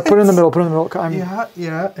 All right, put it in the middle. Put it in the middle. Yeah,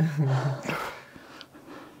 yeah.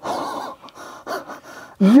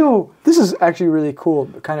 Yo, this is actually really cool.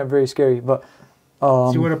 Kind of very scary, but...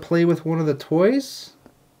 Do you want to play with one of the toys?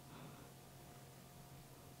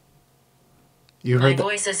 You My heard that?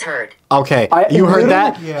 voice is heard. Okay, you heard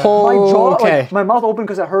that? Yeah. my Oh, jaw, okay. like, my mouth opened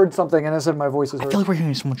because I heard something, and I said my voice is I heard. feel like we're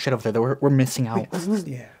hearing so much shit over there that we're missing out.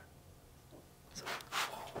 Yeah.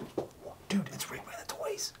 Dude, it's right by the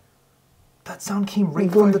toys. That sound came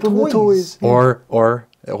right from the toys. Or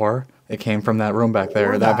it came from that room back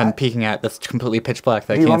there Or that I've been that. peeking at. That's completely pitch black.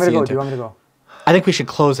 That I Do you can't want me to see go? into. Do you want me to go? I think we should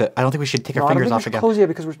close it. I don't think we should take No, our I don't fingers think we off should again. close yet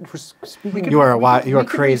because we're speaking. You are We you are could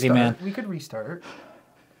crazy, restart. man. We could restart.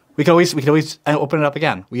 We could always open it up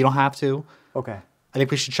again. We don't have to. Okay. I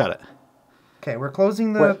think we should shut it. Okay, we're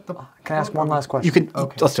closing the... Wait, the can I ask one last question? You can.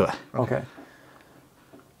 Okay. Let's do it. Okay.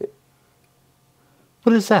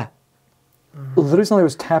 What is that? Literally something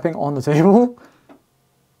was tapping on the table.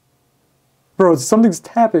 Bro, something's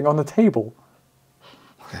tapping on the table.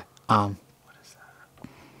 Okay.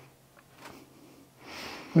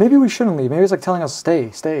 Maybe we shouldn't leave. Maybe it's like telling us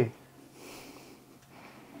stay, stay.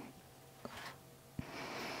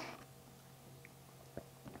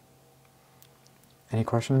 Any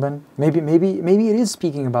question, Ben? Maybe it is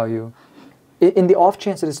speaking about you. In the off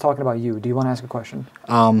chance it is talking about you, do you want to ask a question?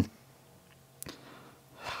 I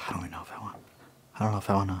don't even know if I want. I don't know if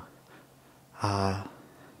I want to.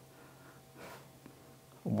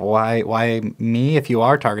 Why me? If you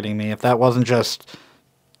are targeting me, if that wasn't just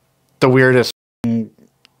the weirdest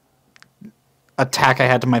attack I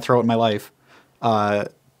had to my throat in my life,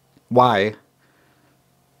 why?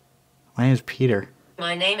 My name is Peter.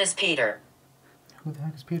 My name is Peter. Who the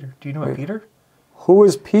heck is Peter? Do you know a Peter? Who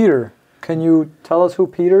is Peter? Can you tell us who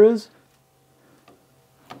Peter is?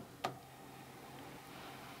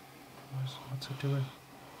 What's it doing?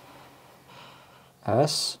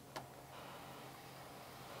 S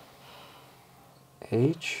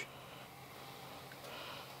H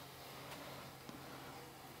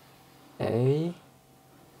A.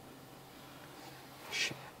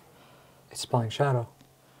 Shit. It's spelling shadow.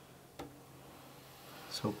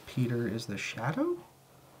 So Peter is the shadow?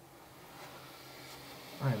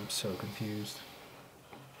 I am so confused.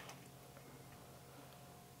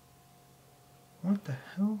 What the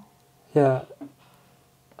hell? Yeah.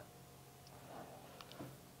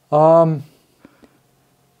 No,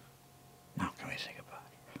 can we say goodbye?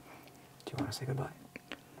 Do you want to say goodbye?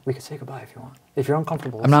 We could say goodbye if you want. If you're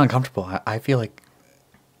uncomfortable. I'm not uncomfortable. I feel like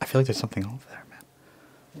there's something over there, man.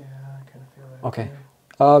 Yeah, I kind of feel that. Okay.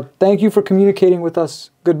 Thank you for communicating with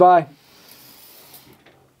us. Goodbye.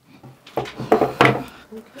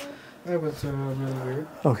 That was really weird.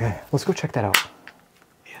 Okay, let's go check that out.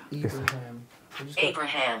 Abraham.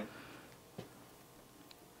 Abraham.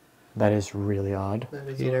 That is really odd. That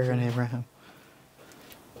is Peter awesome. and Abraham.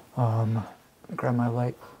 Grab my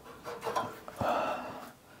light.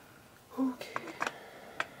 Okay.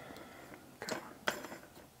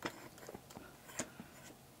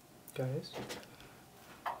 Guys,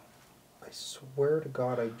 I swear to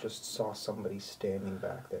God I just saw somebody standing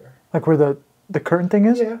back there. Like where the curtain thing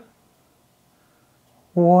is? Yeah.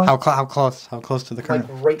 What? How close? How close to the current?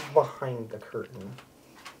 Like right behind the curtain.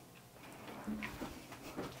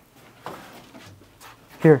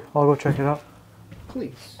 Here, I'll go check it out.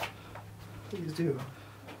 Please. Please do.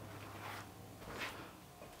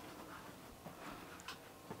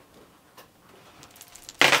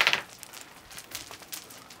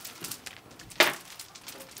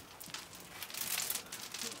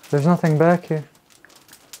 There's nothing back here.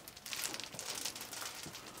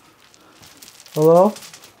 Hello?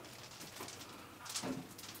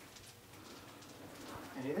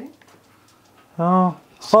 Anything? Oh.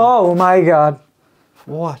 Oh my god.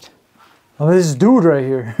 What? Oh, this dude right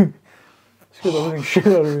here. Scared the living shit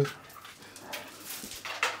out of me.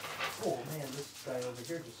 Oh man, this guy over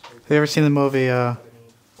here just Have you ever seen the movie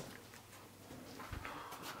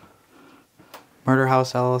Murder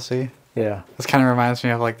House LLC? Yeah. This kind of reminds me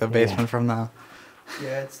of like the basement from the.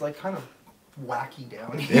 Yeah, it's like kind of wacky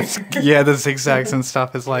down here. It's yeah, the zigzags and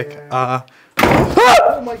stuff is like. Oh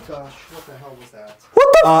my gosh, what the hell was that?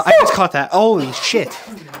 I just caught that. Holy shit!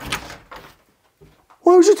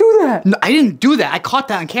 Why would you do that? No, I didn't do that. I caught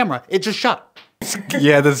that on camera. It just shut.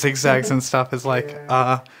 Yeah, the zigzags and stuff is like.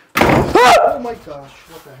 Oh my gosh,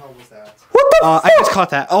 what the hell was that? I just caught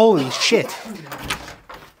that. Holy shit!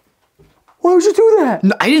 Why would you do that?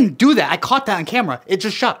 No, I didn't do that. I caught that on camera. It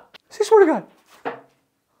just shut. I swear to God.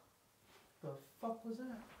 The fuck was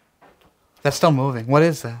that? That's still moving. What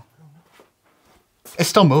is that? It's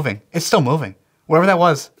still moving. It's still moving. Whatever that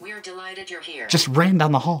was, We're delighted you're here. just ran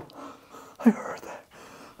down the hall. I heard that.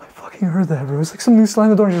 I fucking heard that, bro. It's like something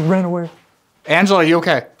slammed the door and just ran away. Angela, are you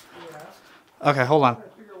okay? Yeah. Okay, hold on.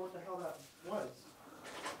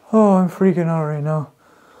 Oh, I'm freaking out right now.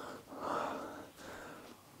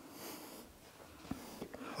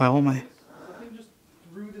 Well, my... Something just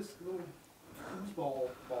threw this little foosball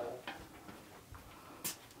ball.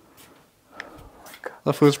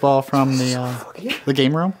 The foosball from the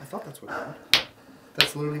game room? I thought that's what it was.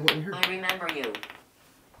 That's literally what we heard. I remember you.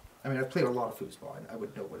 I mean, I've played a lot of foosball, and I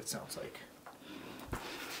would know what it sounds like.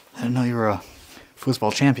 I didn't know you were a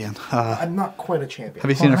foosball champion. I'm not quite a champion. Have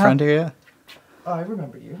you seen a friend here yet? Oh, I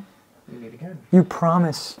remember you. We meet again. You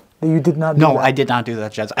promise that you did not do No, that? I did not do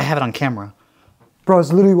that, Jez. I have it on camera. Bro, I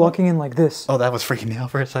was literally walking in like this. Oh, that was freaking me out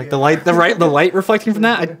for a sec. The light reflecting from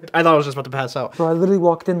that, I thought I was just about to pass out. Bro, I literally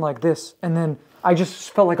walked in like this, and then I just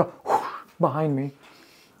felt like a whoosh behind me.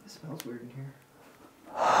 It smells weird in here.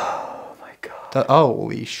 Oh my god.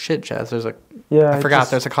 Holy shit, Jez. There's a... Yeah, I forgot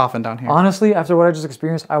there's a coffin down here. Honestly, after what I just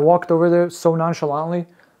experienced, I walked over there so nonchalantly.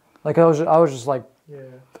 Like, I was just like, Yeah.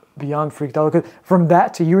 beyond freaked out. 'Cause from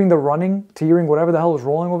that to hearing the running, to hearing whatever the hell was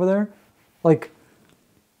rolling over there, like...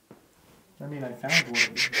 I mean, I found one.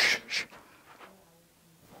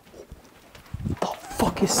 The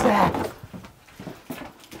fuck is that?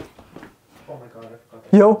 Oh my god, I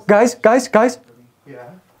forgot that. Yo, guys! Yeah.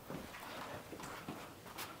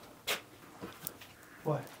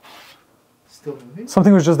 What? Still moving?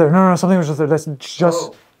 Something was just there. No, something was just there. That's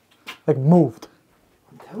just, Oh. like, moved.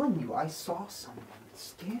 I'm telling you, I saw someone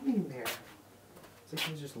standing there. It's like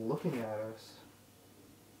he was just looking at us.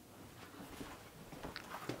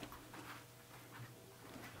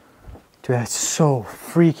 Dude, that's so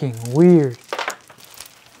freaking weird.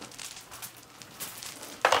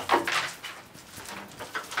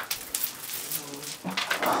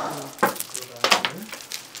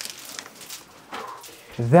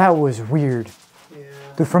 That was weird. Yeah.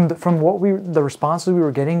 Dude, from what the responses we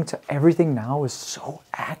were getting to everything now is so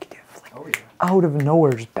active. Like, Oh, yeah. out of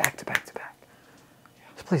nowhere, just back to back to back.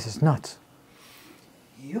 This place is nuts.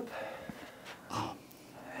 Yep.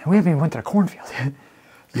 And we haven't even went to the cornfield yet.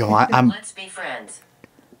 Yo, I'm... Let's be friends.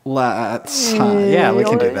 Let's... yeah, we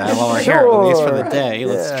can do that while we're here, at least for the day.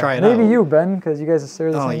 Let's try it out. Maybe you, Ben, because you guys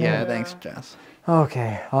are the Oh, same yeah, way. thanks, Jess.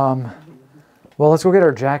 Okay, well, let's go get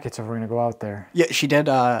our jackets if we're gonna go out there. Yeah, she did,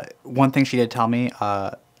 one thing she did tell me,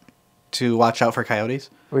 to watch out for coyotes.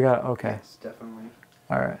 We got, okay. Yes, definitely.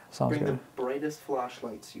 Alright, sounds Bring good. the brightest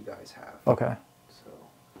flashlights you guys have. Okay. So,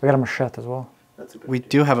 We got a machete as well. that's a good We idea.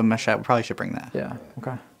 do have a machete. We probably should bring that. Yeah,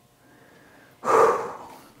 okay.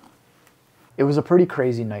 It was a pretty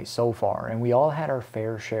crazy night so far, and we all had our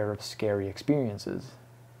fair share of scary experiences.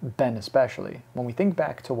 Ben especially. When we think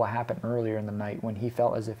back to what happened earlier in the night when he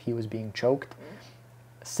felt as if he was being choked,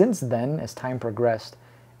 since then, as time progressed,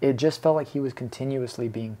 it just felt like he was continuously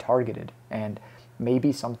being targeted, and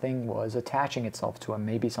maybe something was attaching itself to him.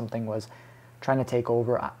 Maybe something was trying to take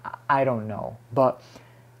over. I don't know. But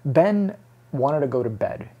Ben wanted to go to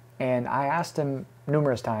bed, and I asked him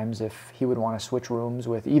numerous times if he would want to switch rooms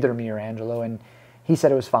with either me or Angelo, and he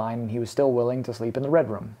said it was fine, and he was still willing to sleep in the red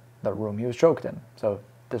room, the room he was choked in. So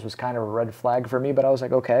this was kind of a red flag for me, but I was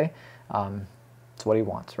like, okay, it's what he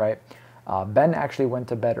wants, right? Ben actually went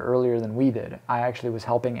to bed earlier than we did. I actually was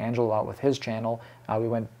helping Angelo out with his channel. We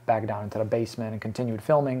went back down into the basement and continued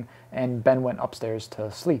filming, and Ben went upstairs to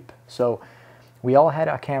sleep. So we all had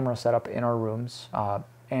a camera set up in our rooms.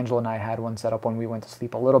 Angelo and I had one set up when we went to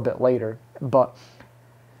sleep a little bit later, but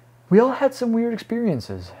we all had some weird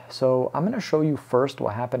experiences. So I'm going to show you first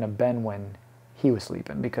what happened to Ben when he was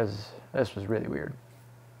sleeping, because this was really weird.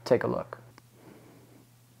 Take a look.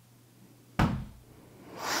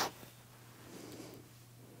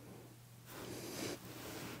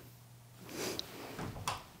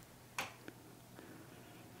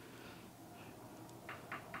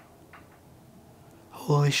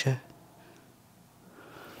 Holy shit.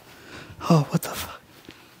 Oh, what the fuck?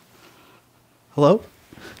 Hello?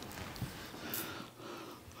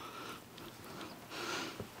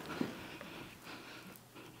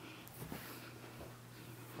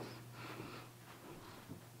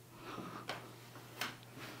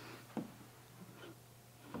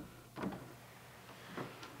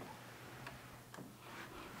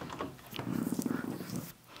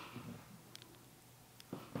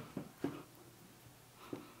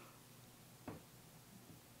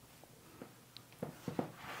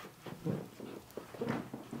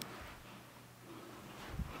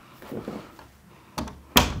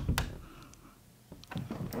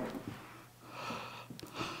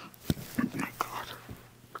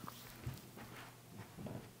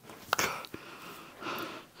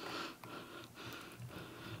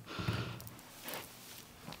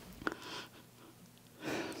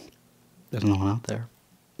 There's no one out there.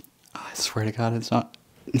 I swear to God, it's not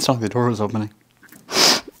like the door was opening.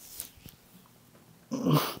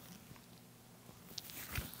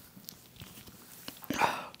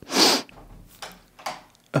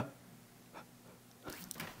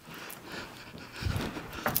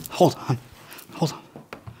 Hold on. Hold on.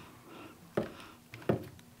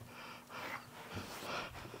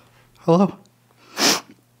 Hello?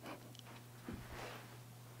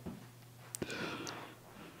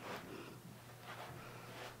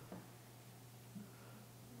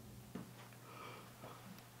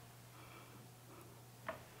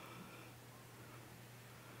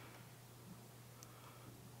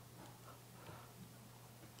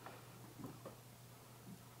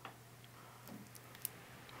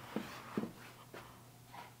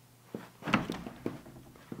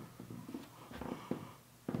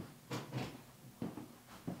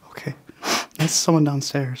 Okay. That's someone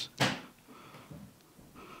downstairs.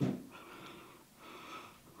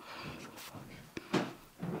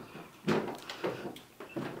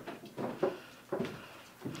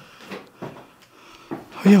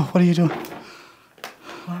 Oh, yo, what are you doing? What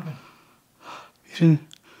happened? You didn't...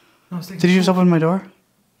 No, I was taking Did you just open my door?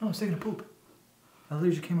 No, I was taking a poop. I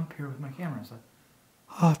literally just came up here with my camera. So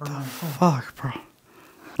What the fuck, bro?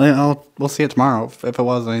 We'll see it tomorrow if it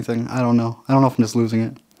was anything. I don't know. I don't know if I'm just losing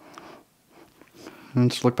it. And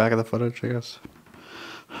just look back at the footage, I guess.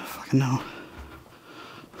 I fucking know.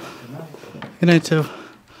 Good night. Good night, too.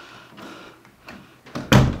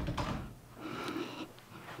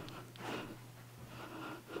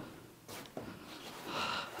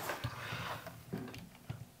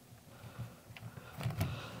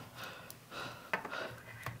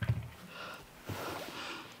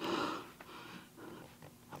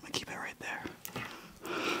 I'm gonna keep it right there.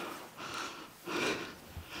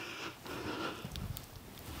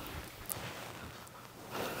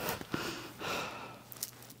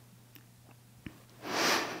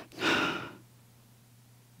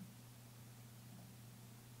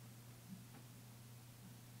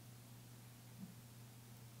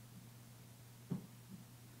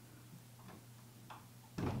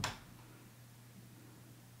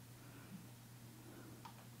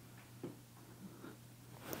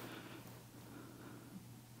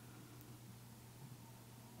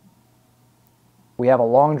 We have a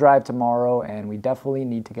long drive tomorrow, and we definitely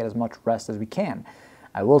need to get as much rest as we can.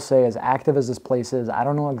 I will say, as active as this place is, I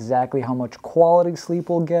don't know exactly how much quality sleep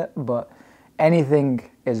we'll get, but anything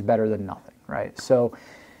is better than nothing, right? So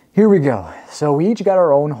here we go. So we each got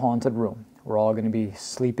our own haunted room. We're all going to be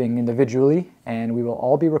sleeping individually, and we will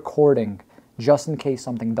all be recording just in case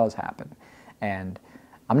something does happen. And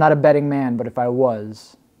I'm not a betting man, but if I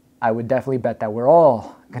was, I would definitely bet that we're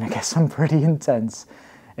all going to get some pretty intense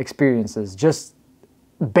experiences, just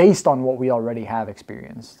based on what we already have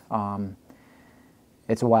experienced.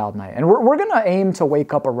 It's a wild night. And we're going to aim to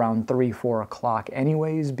wake up around 3, 4 o'clock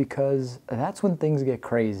anyways, because that's when things get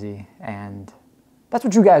crazy, and that's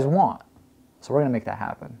what you guys want. So we're going to make that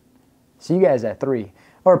happen. See you guys at 3,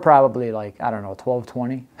 or probably like, I don't know,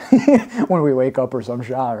 12:20 when we wake up or some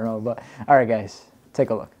shit, I don't know. But all right, guys,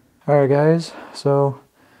 take a look. All right, guys, so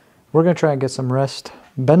we're going to try and get some rest.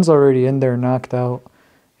 Ben's already in there knocked out.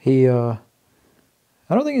 He,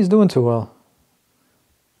 I don't think he's doing too well.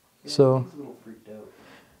 Yeah, so he's a little freaked out.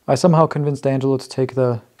 I somehow convinced Angelo to take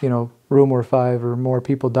the, room where 5 or more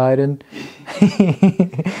people died in.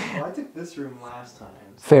 Well, I took this room last time.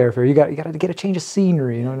 So. Fair. You got to get a change of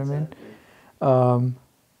scenery, you know what exactly. I mean?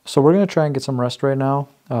 So we're going to try and get some rest right now.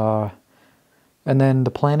 And then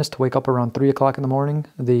the plan is to wake up around 3 o'clock in the morning,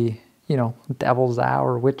 the, devil's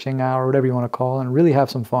hour, witching hour, whatever you want to call it, and really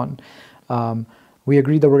have some fun. We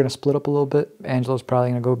agreed that we're going to split up a little bit. Angelo's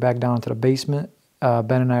probably going to go back down to the basement.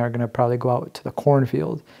 Ben and I are going to probably go out to the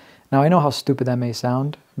cornfield. Now, I know how stupid that may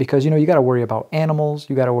sound because, you got to worry about animals.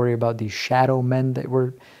 You got to worry about these shadow men that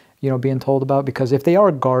we're, being told about. Because if they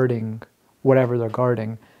are guarding whatever they're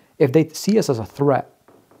guarding, if they see us as a threat,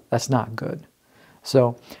 that's not good.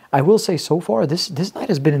 So I will say so far, this night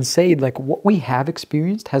has been insane. Like, what we have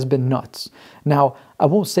experienced has been nuts. Now, I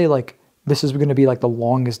won't say, like, this is going to be, like, the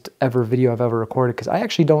longest ever video I've ever recorded because I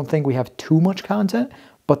actually don't think we have too much content.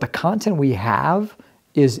 But the content we have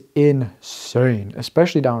is insane,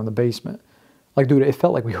 especially down in the basement. Like, dude, it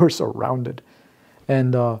felt like we were surrounded.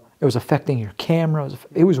 And it was affecting your camera.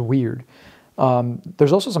 It was weird.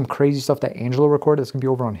 There's also some crazy stuff that Angelo recorded that's going to be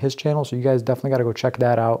over on his channel. So you guys definitely got to go check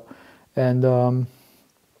that out. And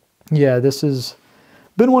yeah, this has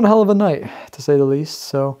been one hell of a night, to say the least.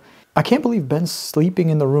 So I can't believe Ben's sleeping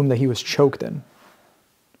in the room that he was choked in.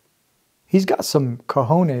 He's got some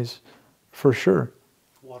cojones, for sure.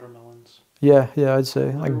 Watermelons. Yeah, I'd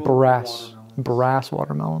say. Like brass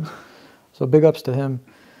watermelons. So big ups to him.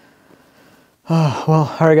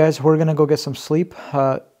 Well, all right, guys, we're going to go get some sleep.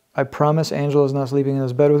 I promise Angelo's not sleeping in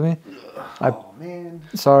this bed with me. Oh, man.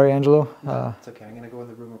 Sorry, Angelo. It's okay. I'm going to go in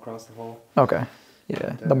the room across the hall. Okay.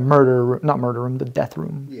 Yeah. The murder room. Not murder room. The death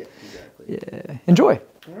room. Yeah, exactly. Yeah. Enjoy.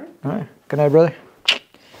 All right. All right. Good night, brother.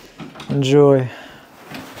 Enjoy.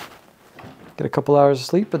 Get a couple hours of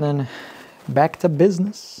sleep and then back to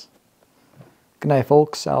business. Good night,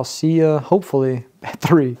 folks. I'll see you hopefully at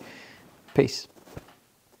 3. Peace.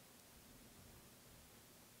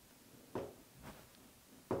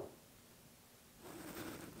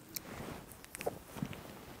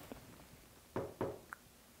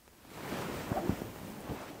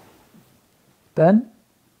 Ben?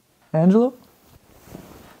 Angelo?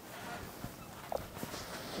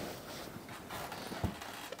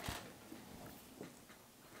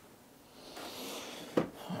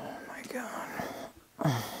 Oh my God.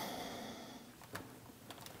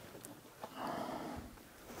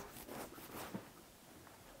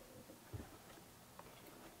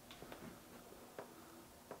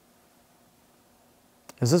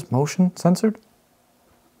 Is this motion censored?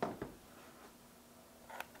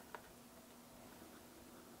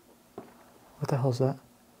 What the hell is that?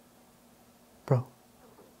 Bro.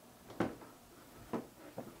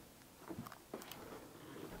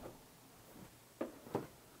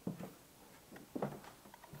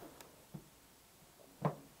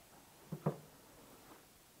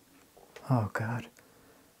 Oh God.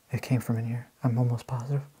 It came from in here. I'm almost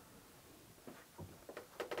positive.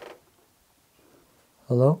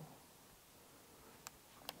 Hello?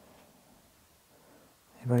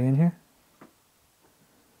 Anybody in here?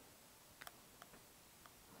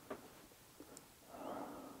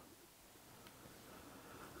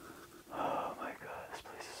 Oh my God, this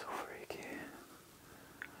place is so freaky.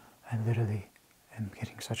 I literally am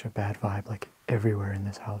getting such a bad vibe, like everywhere in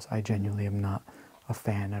this house. I genuinely am not a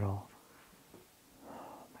fan at all.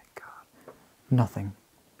 Oh my God. Nothing.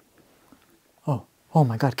 Oh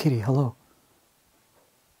my God, Kitty, hello.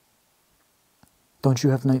 Don't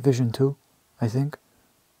you have night vision too? I think.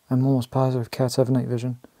 I'm almost positive cats have night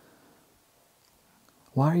vision.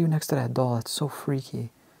 Why are you next to that doll? It's so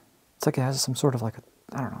freaky. It's like it has some sort of like a,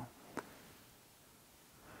 I don't know.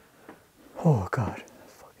 Oh God.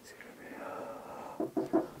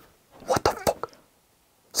 What the fuck?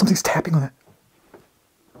 Something's tapping on it.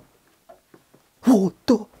 What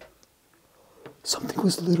the? Something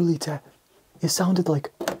was literally tapping. It sounded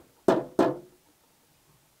like...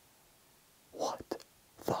 What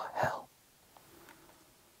the hell?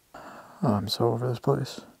 Oh, I'm so over this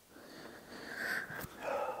place.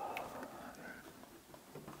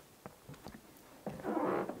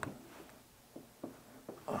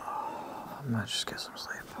 I might just get some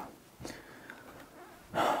sleep.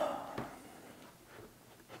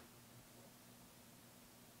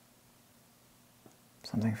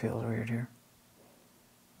 Something feels weird here.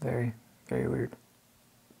 Very, very weird.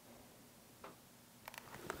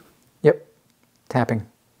 Yep. Tapping.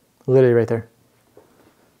 Literally right there.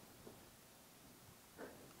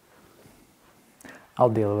 I'll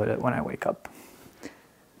deal with it when I wake up.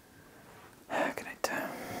 Good night.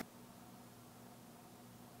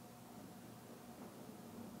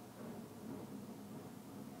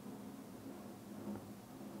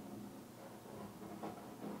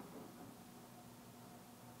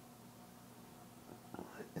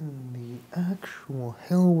 In the actual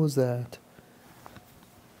hell was that?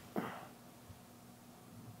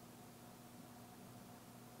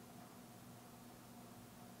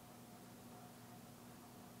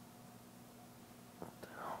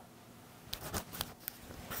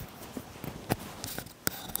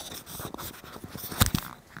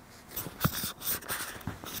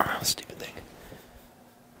 Stupid thing.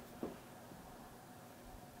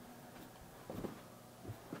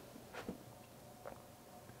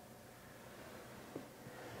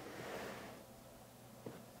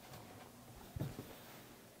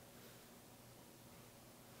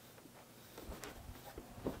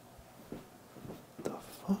 The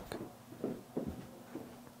fuck?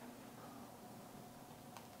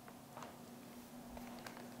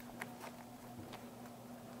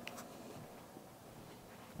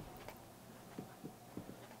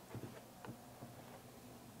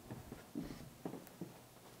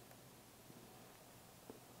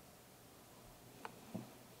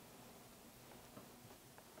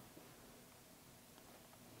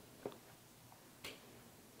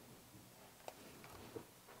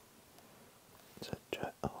 Is that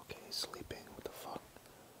jet? Oh, okay, sleeping. What the fuck?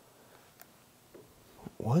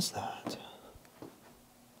 What was that?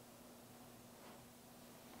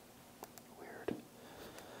 Weird.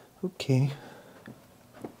 Okay.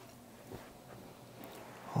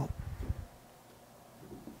 Oh.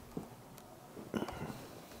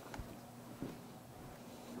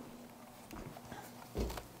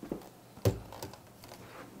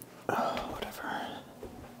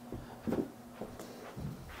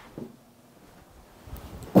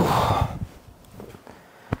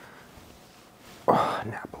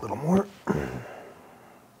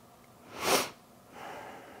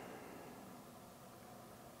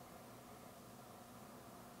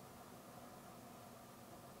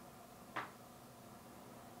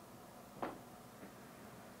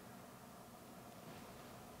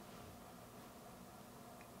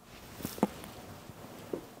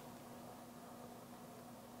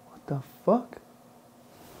 the fuck?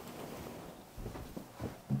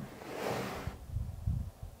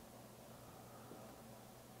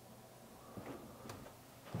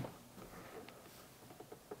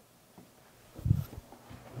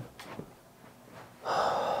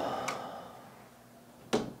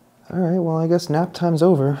 Alright, well, I guess nap time's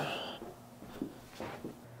over.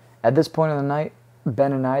 At this point in the night,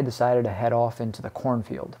 Ben and I decided to head off into the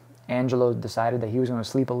cornfield. Angelo decided that he was going to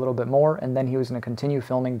sleep a little bit more, and then he was going to continue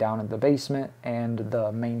filming down in the basement and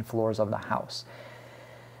the main floors of the house.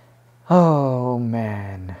 Oh,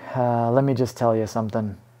 man. Let me just tell you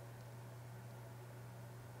something.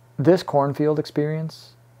 This cornfield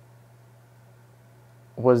experience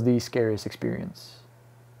was the scariest experience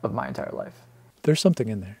of my entire life. There's something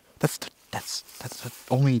in there. That's the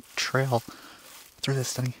only trail through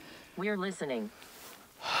this thing. We're listening.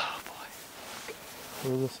 Oh boy.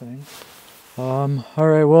 We're listening. All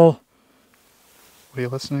right, well, What are you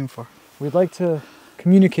listening for? we'd like to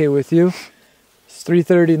communicate with you. It's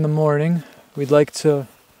 3:30 in the morning. We'd like to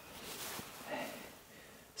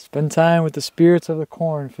spend time with the spirits of the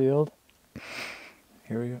cornfield.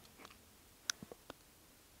 Here we go.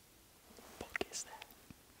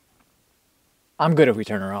 I'm good if we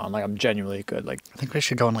turn around. Like, I'm genuinely good. Like, I think we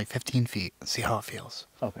should go in like 15 feet and see how it feels.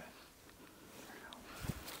 okay.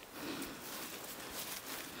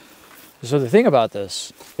 So the thing about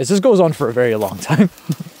this is this goes on for a very long time.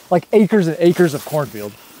 Like acres and acres of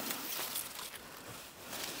cornfield.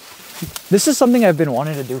 This is something I've been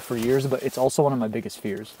wanting to do for years, but it's also one of my biggest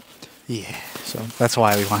fears. Yeah. So that's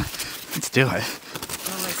why we want to do it.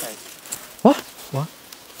 Melissa. What? What?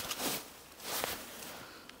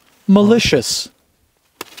 Malicious.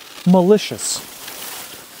 Malicious.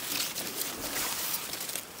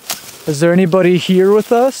 Is there anybody here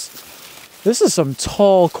with us? This is some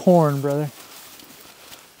tall corn, brother.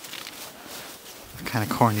 The kind of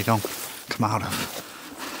corn you don't come out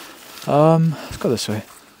of. Let's go this way.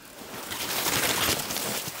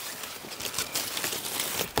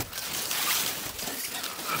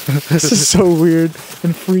 This is so weird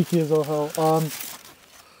and freaky as all hell.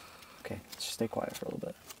 Okay, let's just stay quiet for a little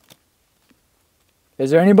bit. Is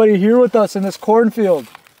there anybody here with us in this cornfield?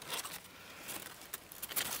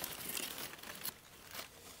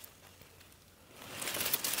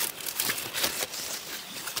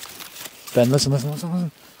 Ben, listen.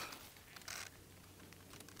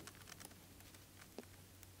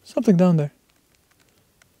 Something down there.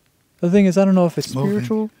 The thing is, I don't know if it's Moving.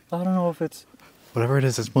 spiritual. I don't know if it's... Whatever it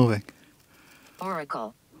is, it's moving.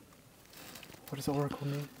 Oracle. What does oracle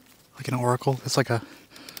mean? Like an oracle. It's like a...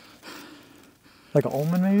 Like an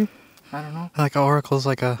omen, maybe? I don't know. Like an oracle is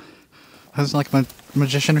like a... Isn't like a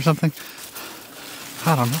magician or something?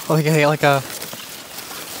 I don't know. Like a...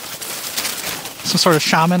 Some sort of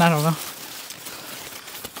shaman? I don't know.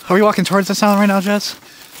 Are we walking towards the sound right now, Jess?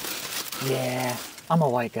 Yeah, I'm a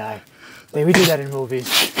white guy. We do that in movies.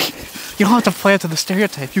 You don't have to play up to the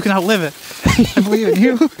stereotype. You can outlive it. I believe in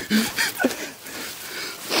you.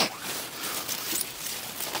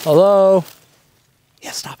 Hello?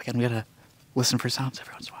 Yeah, stop again. We gotta listen for sounds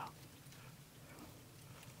every once in a while.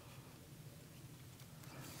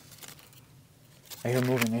 I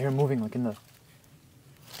hear moving like in the...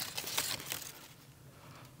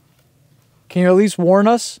 Can you at least warn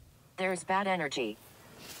us? There's bad energy.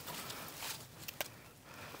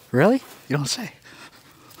 Really? You don't say.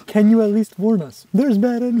 Can you at least warn us? There's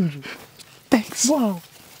bad energy. Thanks. Wow.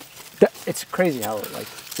 It's crazy how, like,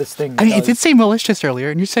 this thing I mean, it does- did say malicious earlier,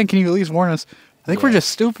 and you're saying, can you at least warn us? I think we're Yeah. just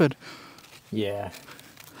stupid. Yeah.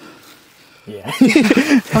 Yeah.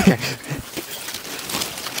 Okay.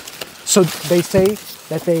 So they say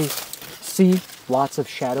that they see lots of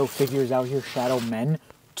shadow figures out here, shadow men,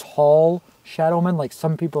 tall shadow men. Like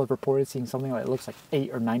some people have reported seeing something that looks like 8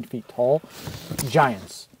 or 9 feet tall.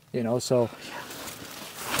 Giants, you know, so.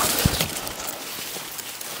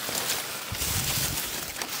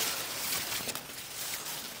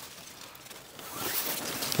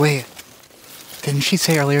 Wait. Didn't she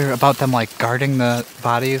say earlier about them, like, guarding the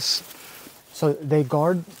bodies? So they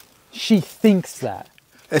guard, she thinks that.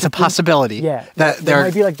 It's a possibility. Yeah, That they they're...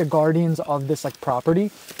 might be like the guardians of this like property.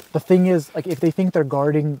 The thing is, like, if they think they're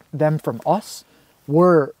guarding them from us,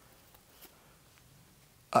 we're...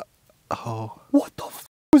 Oh. What the f***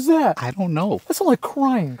 was that? I don't know. That sounded like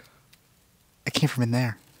crying. It came from in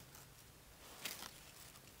there.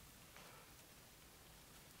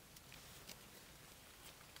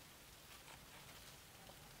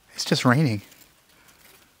 It's just raining.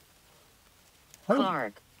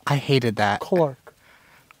 Clark. I hated that. Clark.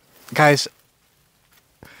 Guys,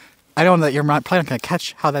 I know that you're probably not going to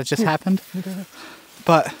catch how that just happened,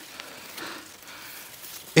 but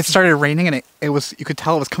it started raining, and it was, you could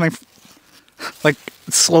tell it was coming, like,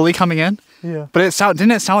 slowly coming in. Yeah. But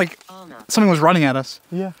didn't it sound like Oh no. something was running at us?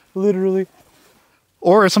 Yeah, literally.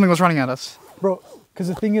 Or something was running at us. Bro, because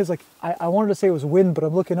the thing is, like, I wanted to say it was wind, but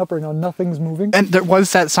I'm looking up right now, nothing's moving. And there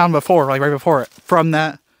was that sound before, like right before it, from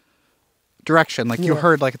that direction. Like you Yeah.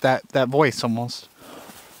 heard like that voice almost.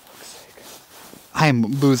 I am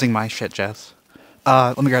losing my shit, Jess.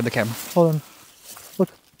 Let me grab the camera. Hold on. Look.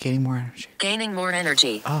 Gaining more energy. Gaining more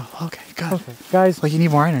energy. Oh, okay, good. Okay, guys, Like you need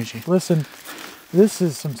more energy. listen. This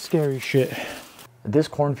is some scary shit. This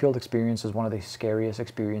cornfield experience is one of the scariest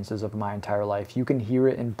experiences of my entire life. You can hear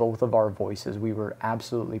it in both of our voices. We were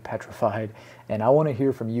absolutely petrified. And I want to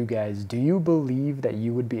hear from you guys. Do you believe that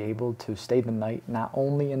you would be able to stay the night not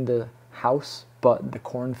only in the house, but the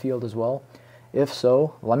cornfield as well? If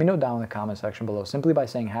so, let me know down in the comment section below simply by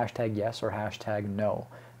saying hashtag yes or hashtag no.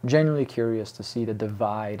 I'm genuinely curious to see the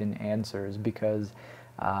divide in answers because,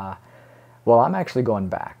 well, I'm actually going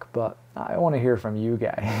back, but I want to hear from you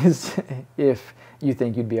guys if you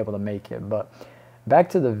think you'd be able to make it. But back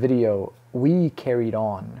to the video, we carried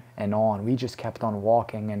on and on. We just kept on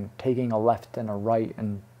walking and taking a left and a right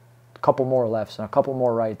and a couple more lefts and a couple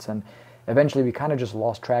more rights. And eventually we kind of just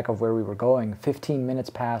lost track of where we were going. 15 minutes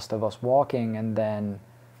passed of us walking and then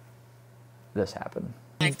this happened.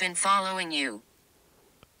 I've been following you.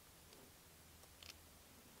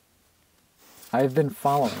 I've been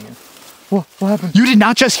following you. What happened? You did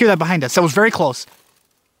not just hear that behind us. That was very close.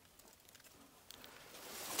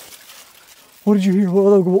 What did you hear?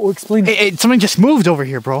 Well, explain it. Something just moved over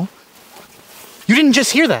here, bro. You didn't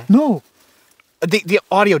just hear that. No. The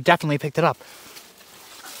audio definitely picked it up.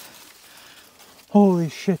 Holy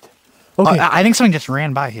shit. Okay. I think something just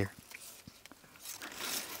ran by here.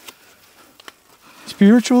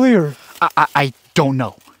 Spiritually or? I don't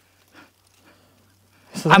know.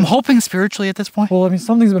 So I'm hoping spiritually at this point. well, I mean,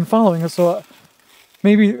 something's been following us, so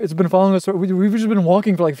maybe it's been following us. Or we've just been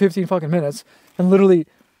walking for like 15 fucking minutes, and literally,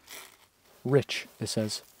 Rich, it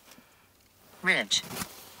says. Rich.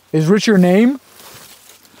 Is Rich your name?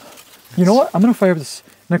 You know what? I'm gonna fire up this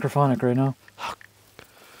necrophonic right now.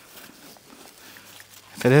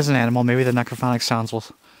 If it is an animal, maybe the necrophonic sounds will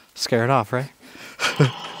scare it off, right?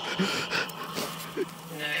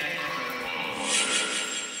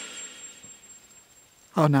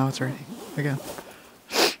 Oh, now it's raining again.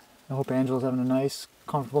 I hope Angelo's having a nice,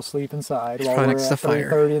 comfortable sleep inside while probably we're next to at the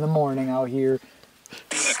fire. 3:30 in the morning out here.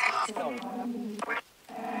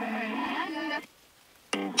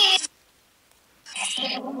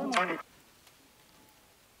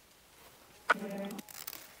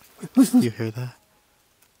 You hear that?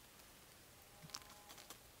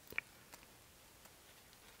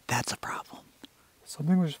 That's a problem.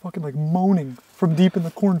 Something was fucking like moaning from deep in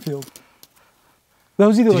the cornfield. That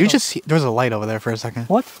was either Did like you just see? There was a light over there for a second.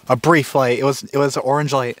 What? A brief light. It was an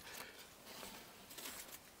orange light.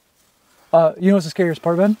 You know what's the scariest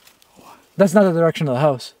part, Ben? That's not the direction of the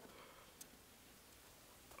house.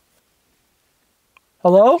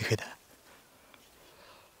 Hello? You hear that?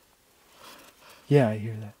 Yeah, I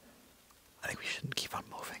hear that. I think we shouldn't keep on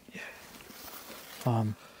moving. Yeah.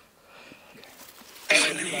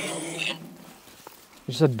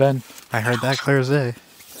 You said Ben. I heard that clear as day.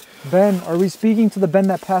 Ben, are we speaking to the Ben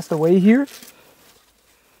that passed away here?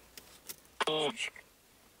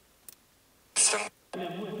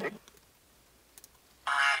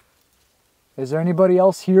 Is there anybody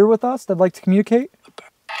else here with us that'd like to communicate?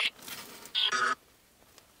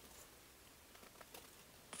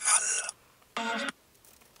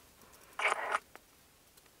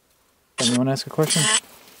 Anyone ask a question?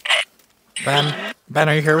 Ben,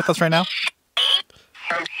 are you here with us right now?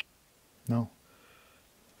 No.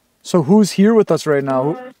 So who's here with us right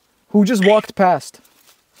now? Who just walked past?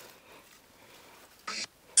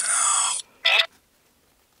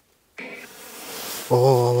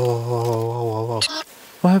 Whoa.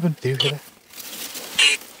 What happened? Did you hear that?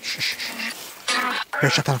 Shh. Here,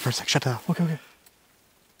 shut that up for a sec. Shut that up. Okay.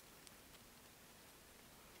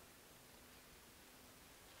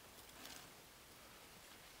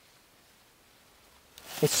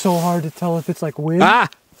 It's so hard to tell if it's like wind. Ah!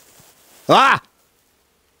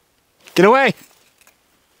 Get away!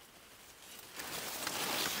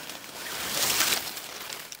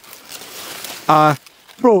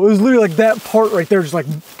 Bro, it was literally like that part right there just like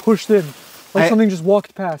pushed in. Like something just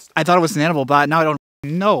walked past. I thought it was an animal, but now I don't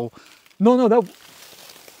know. No, that...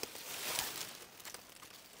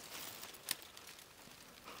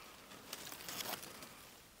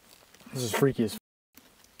 This is freaky as...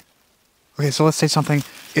 Okay, so let's say something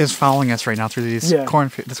is following us right now through these Yeah.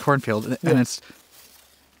 this cornfield, and Yeah. it's...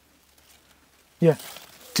 Yeah.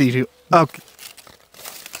 Do you do... Okay.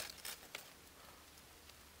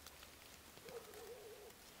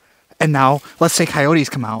 And now, let's say coyotes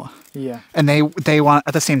come out. Yeah. And they want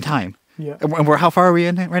at the same time. Yeah. And how far are we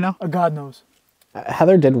in it right now? God knows.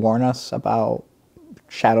 Heather did warn us about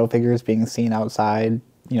shadow figures being seen outside,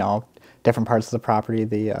 you know, different parts of the property,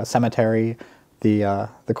 the cemetery, the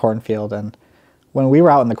cornfield. And when we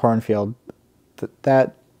were out in the cornfield,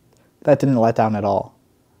 that didn't let down at all.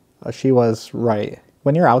 She was right.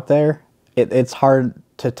 When you're out there, it's hard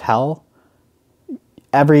to tell.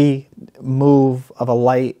 Every move of a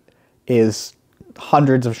light is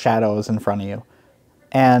hundreds of shadows in front of you.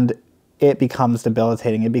 And it becomes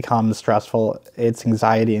debilitating. It becomes stressful. It's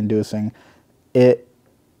anxiety inducing. It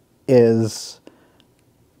is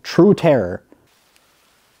true terror.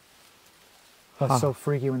 That's so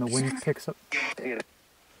freaky when the wind picks up.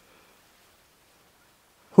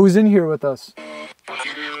 Who's in here with us?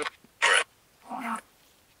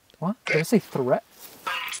 What? Did I say threat?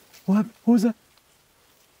 What? Who was that?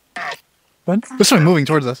 Ben? There's something moving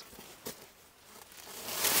towards us.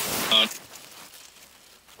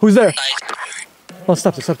 Who's there? Oh,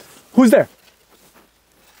 stop it, stop it. Who's there?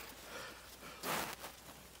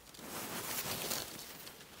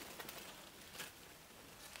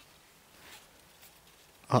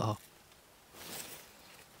 Uh-oh.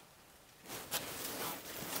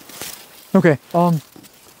 Okay,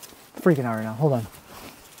 freaking out right now. Hold on.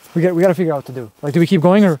 We gotta figure out what to do. Like, do we keep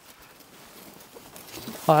going or?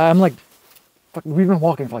 I'm like, fuck, we've been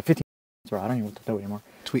walking for like 15 minutes, bro. I don't even know what to do anymore.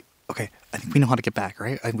 Okay, I think we know how to get back,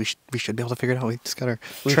 right? We should be able to figure it out. We just got our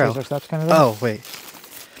Retrace trail. our steps kind of thing? Oh, wait.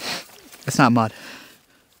 It's not mud.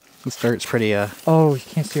 This dirt's pretty, Oh, you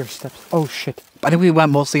can't see our steps. Oh, shit. I think we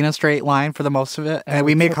went mostly in a straight line for the most of it. And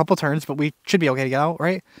we made a couple turns, but we should be okay to get out,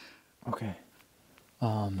 right? Okay.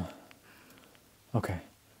 Okay.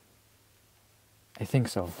 I think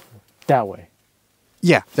so. That way.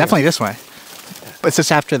 Yeah, definitely this way. But it's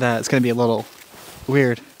just after that, it's going to be a little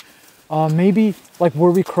weird. Maybe, like,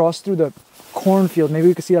 where we crossed through the cornfield, maybe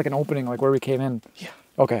we could see, like, an opening, like, where we came in. Yeah.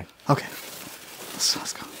 Okay. Okay.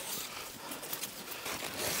 Let's go.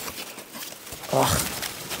 Ugh.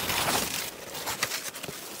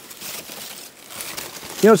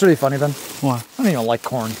 You know what's really funny, Ben? What? I don't even like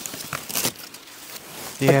corn.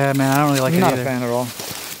 Yeah, man, I don't really like I'm it not either. a fan at all.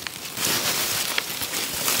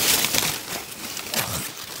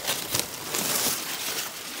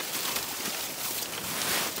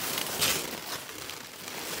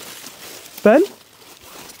 Ben?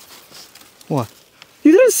 What?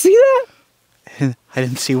 You didn't see that? I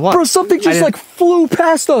didn't see what? Bro, something just like flew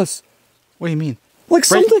past us. What do you mean? Like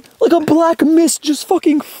something, like a black mist just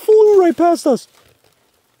fucking flew right past us.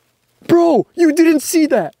 Bro, you didn't see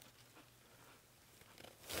that.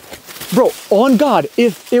 Bro, on God,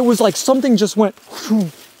 if it was like something just went,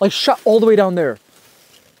 like shot all the way down there.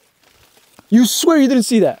 You swear you didn't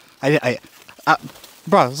see that?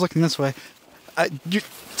 Bro, I was looking this way.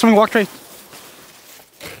 Someone walked right.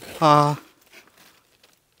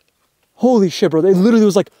 Holy shit, bro. It literally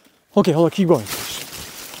was like, okay, hold on, keep going.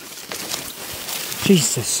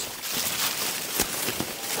 Jesus.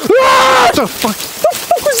 Ah! What the fuck? The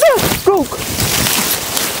fuck was that? Bro.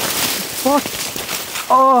 Fuck.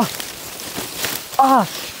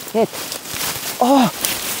 Shit.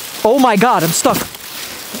 Oh my God, I'm stuck.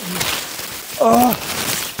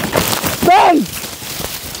 Ben!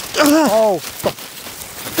 Oh, fuck.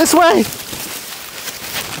 This way!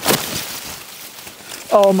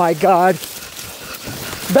 Oh my God.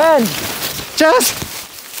 Ben! Jess!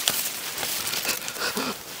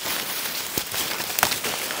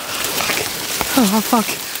 Oh, fuck.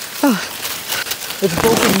 It's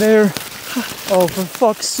broken there. Oh, for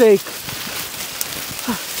fuck's sake.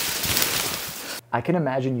 I can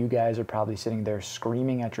imagine you guys are probably sitting there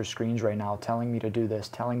screaming at your screens right now, telling me to do this,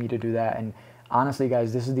 telling me to do that, and honestly,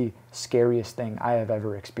 guys, this is the scariest thing I have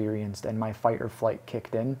ever experienced, and my fight or flight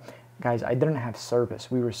kicked in. Guys, I didn't have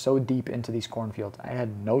service. We were so deep into these cornfields. I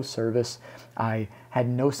had no service. I had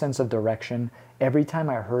no sense of direction. Every time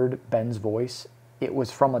I heard Ben's voice, it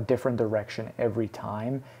was from a different direction every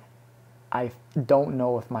time. I don't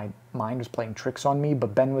know if my mind was playing tricks on me,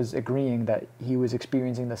 but Ben was agreeing that he was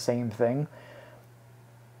experiencing the same thing.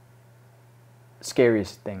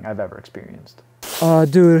 Scariest thing I've ever experienced.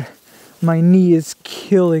 Dude, my knee is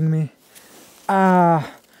killing me. A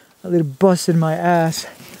little bust in my ass.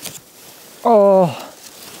 Oh.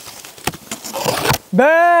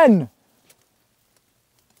 Ben!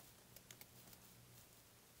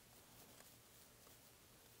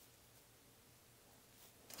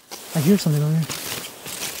 I hear something over here.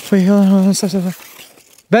 Wait, hold on, stop.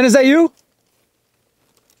 Ben, is that you?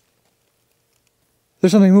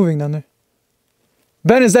 There's something moving down there.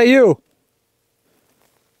 Ben, is that you?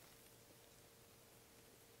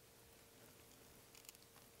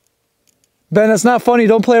 Ben, that's not funny.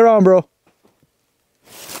 Don't play around, bro.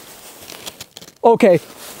 Okay.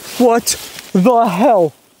 What the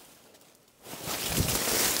hell?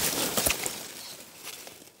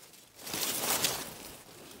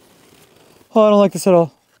 Oh, I don't like this at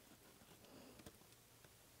all.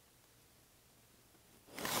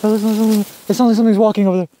 It sounds like something's walking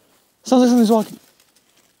over there. It sounds like something's walking.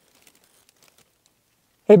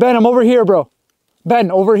 Hey, Ben, I'm over here, bro.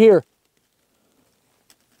 Ben, over here.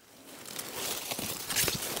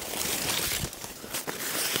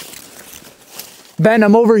 Ben,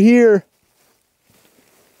 I'm over here.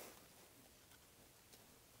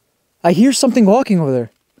 I hear something walking over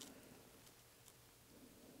there.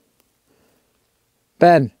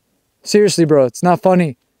 Ben, seriously, bro, it's not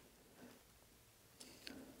funny.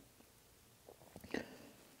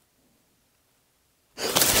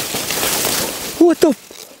 What the?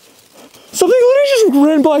 Something literally just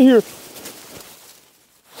ran by here.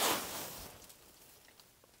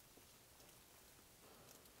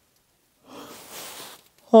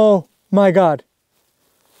 Oh my God.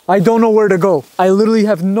 I don't know where to go. I literally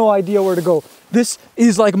have no idea where to go. This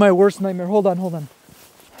is like my worst nightmare. Hold on, hold on.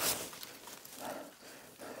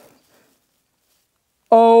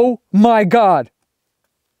 Oh my God.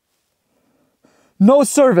 No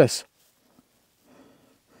service.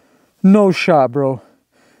 No shot, bro.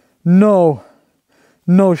 No.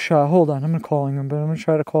 No shot. Hold on. I'm calling him, but I'm going to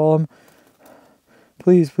try to call him.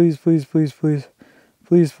 Please, please, please, please, please.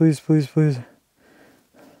 Please, please, please, please.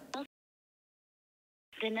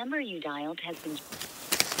 The number you dialed has been...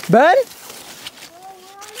 Ben?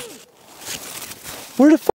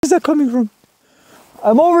 Where the fuck is that coming from?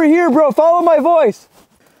 I'm over here, bro. Follow my voice.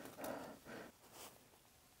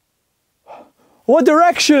 What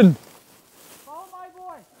direction? Follow my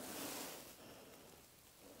voice.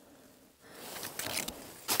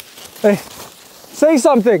 Hey, say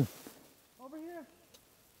something. Over here.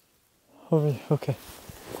 Over here, okay.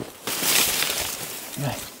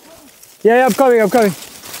 Yeah, I'm coming, I'm coming.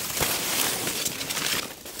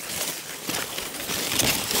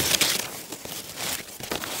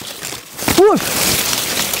 Look!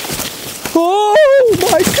 Oh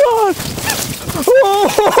my God!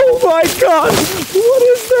 Oh my God! What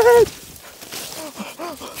is that?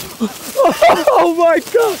 Oh my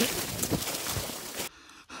God!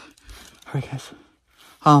 Alright, guys.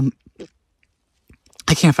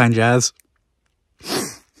 I can't find Jazz.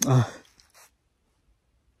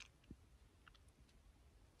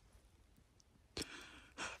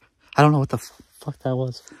 I don't know what the fuck that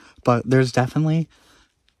was, but there's definitely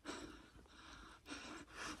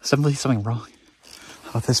something wrong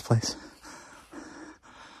about this place.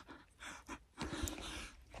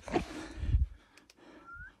 Okay.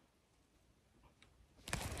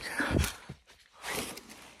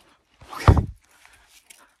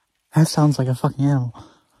 That sounds like a fucking animal.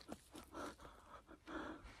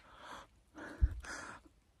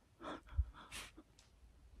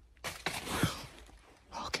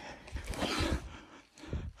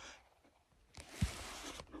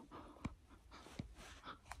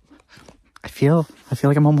 I feel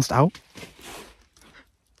like I'm almost out.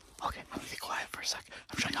 Okay, let me be quiet for a sec.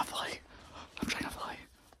 I'm shutting off the light. I'm shutting off the light.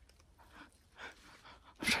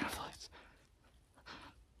 I'm shutting off the lights.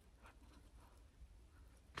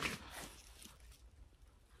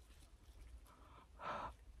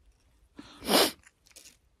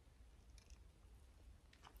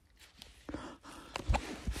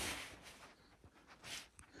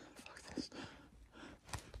 Fuck this.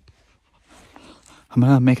 I'm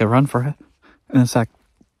gonna make a run for it in a sec.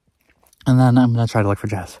 And then I'm gonna try to look for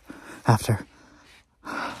Jazz after.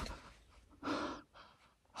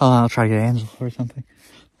 I'll try to get Angelo or something.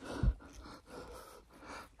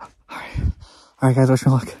 Alright guys, wish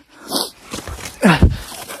me luck.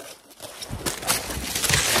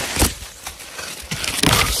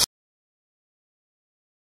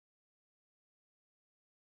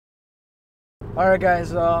 Alright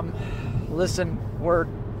guys, listen, we're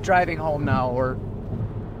driving home now. We're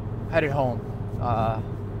headed home.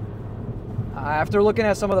 After looking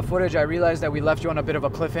at some of the footage, I realized that we left you on a bit of a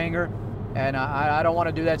cliffhanger, and I don't want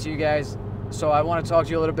to do that to you guys. So I want to talk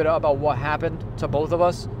to you a little bit about what happened to both of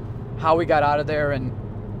us, how we got out of there, and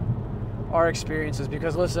our experiences.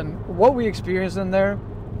 Because listen, what we experienced in there,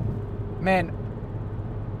 man,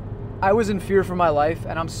 I was in fear for my life,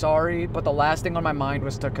 and I'm sorry, but the last thing on my mind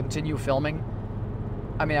was to continue filming.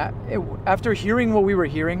 I mean, after hearing what we were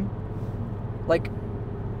hearing, like,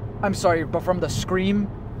 I'm sorry, but from the scream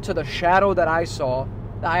to the shadow that I saw,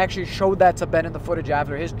 I actually showed that to Ben in the footage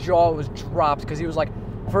after. His jaw was dropped because he was like,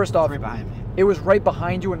 first off, Right behind me. it was right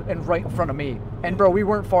behind you and right in front of me. And bro, we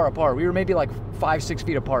weren't far apart. We were maybe like 5-6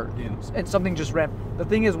 feet apart. Yeah. And something just ran. The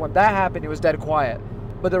thing is, when that happened, it was dead quiet.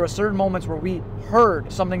 But there were certain moments where we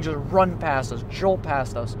heard something just run past us, jolt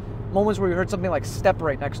past us. Moments where we heard something like step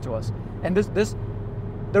right next to us. And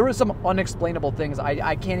there were some unexplainable things.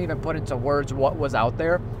 I can't even put into words what was out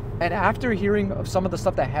there. And after hearing of some of the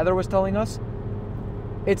stuff that Heather was telling us,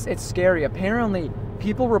 it's scary. Apparently,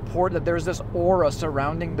 people report that there's this aura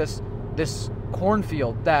surrounding this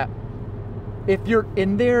cornfield that if you're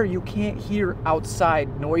in there, you can't hear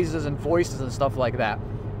outside noises and voices and stuff like that.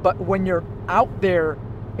 But when you're out there,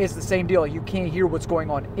 it's the same deal. You can't hear what's going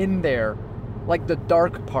on in there, like the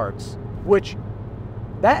dark parts, which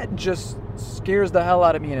that just scares the hell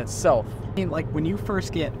out of me in itself. I mean, like when you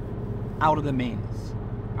first get out of the maze,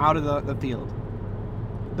 out of the field,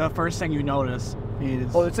 the first thing you notice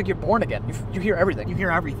is... Oh, it's like you're born again. You hear everything. You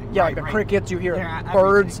hear everything. Yeah, right, like the right. crickets, you hear Yeah,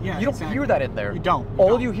 birds. everything. Yeah, you don't exactly. hear that in there. You don't.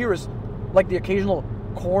 All you hear is like the occasional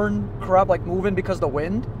corn crop like moving because of the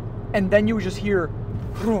wind, and then you just hear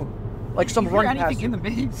like some you hear run past anything in the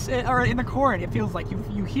maze or in the corn, it feels like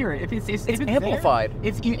you hear it. If it's amplified.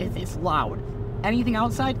 There, it's loud. Anything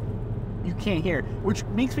outside, you can't hear. Which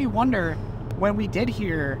makes me wonder, when we did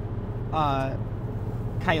hear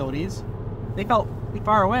coyotes, they felt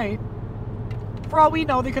far away. For all we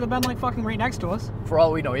know, they could have been like fucking right next to us. For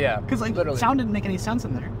all we know, yeah. Because like literally. sound didn't make any sense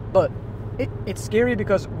in there. But it's scary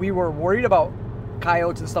because we were worried about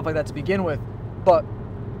coyotes and stuff like that to begin with. But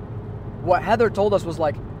what Heather told us was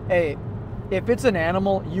like, hey, if it's an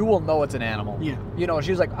animal, you will know it's an animal. Yeah. You know,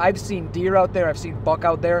 she's like, I've seen deer out there, I've seen buck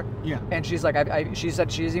out there. Yeah. And she's like, she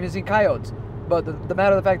said she hasn't even seen coyotes. But the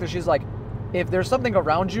matter of the fact that she's like, if there's something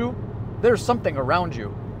around you, there's something around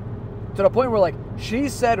you. To the point where like, she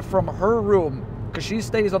said from her room, because she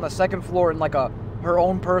stays on the second floor in like her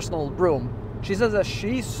own personal room, she says that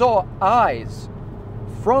she saw eyes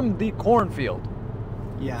from the cornfield.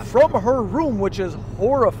 Yeah. From her room, which is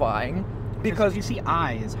horrifying. Because if you see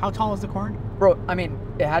eyes, how tall is the corn? Bro, I mean,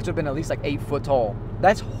 it had to have been at least like 8 foot tall.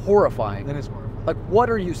 That's horrifying. That is horrifying. Like, what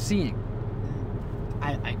are you seeing?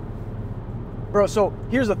 Bro, so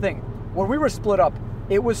here's the thing. When we were split up,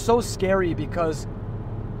 it was so scary because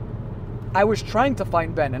I was trying to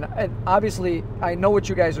find Ben, and obviously I know what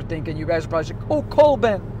you guys are thinking. You guys are probably like, oh, call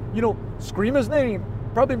Ben, you know, scream his name,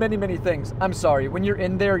 probably many things. I'm sorry, when you're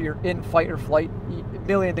in there, you're in fight or flight, a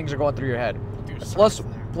million things are going through your head. Plus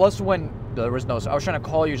when there was no, I was trying to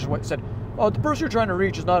call you, just said, oh, the person you're trying to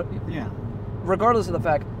reach is not, yeah. Regardless of the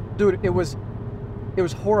fact, dude, it was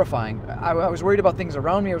horrifying. I was worried about things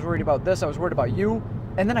around me, I was worried about this, I was worried about you,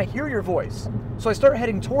 and then I hear your voice. So I start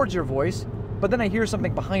heading towards your voice, but then I hear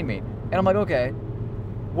something behind me. And I'm like, okay,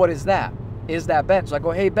 what is that? Is that Ben? So I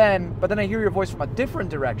go, hey, Ben. But then I hear your voice from a different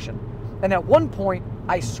direction. And at one point,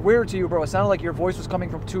 I swear to you, bro, it sounded like your voice was coming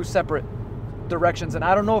from 2 separate directions. And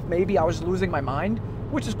I don't know if maybe I was losing my mind,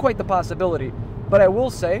 which is quite the possibility. But I will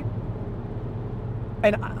say,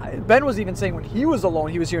 and Ben was even saying when he was alone,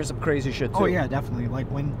 he was hearing some crazy shit, too. Oh, yeah, definitely. Like,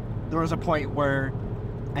 when there was a point where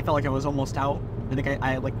I felt like I was almost out. I think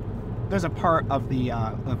I there's a part of the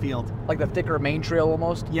field. Like the thicker main trail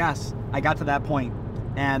almost? Yes, I got to that point,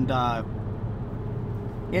 and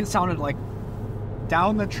it sounded like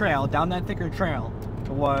down the trail, down that thicker trail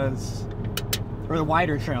was, or the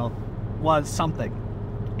wider trail, was something.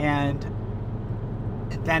 And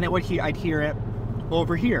then I'd hear it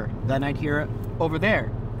over here, then I'd hear it over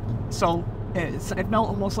there. So it felt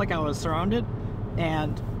almost like I was surrounded,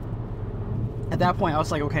 and at that point I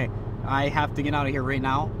was like, okay, I have to get out of here right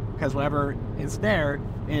now, because whatever is there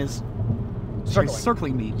is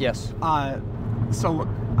circling me. Yes. So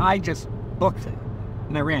I just booked it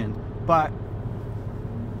and I ran. But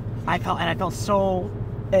I felt so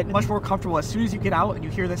much more comfortable as soon as you get out and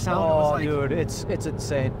you hear the sound. Oh, it was like, dude, it's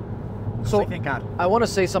insane. So like, thank God. I want to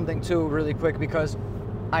say something too, really quick, because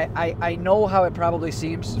I know how it probably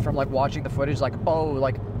seems from like watching the footage, like, oh,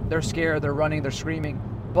 like they're scared, they're running, they're screaming,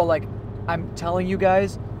 but like I'm telling you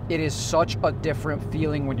guys, it is such a different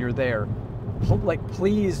feeling when you're there. Like,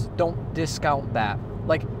 please don't discount that.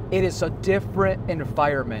 Like, it is a different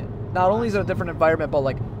environment. Not only is it a different environment, but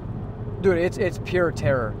like, dude, it's pure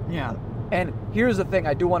terror. Yeah. And here's the thing,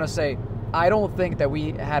 I do want to say, I don't think that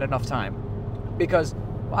we had enough time, because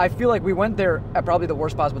I feel like we went there at probably the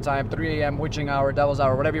worst possible time, 3 a.m., witching hour, devil's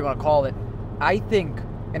hour, whatever you want to call it. I think,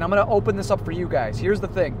 and I'm going to open this up for you guys. Here's the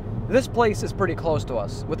thing. This place is pretty close to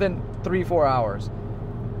us, within 3-4 hours.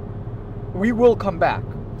 We will come back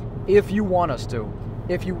if you want us to.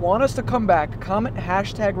 If you want us to come back, comment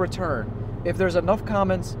 #return. If there's enough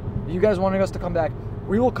comments, you guys wanting us to come back,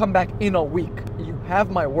 we will come back in a week. You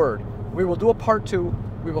have my word. We will do a part 2.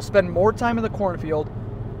 We will spend more time in the cornfield.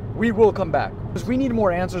 We will come back. Because we need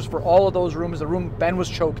more answers for all of those rooms. The room Ben was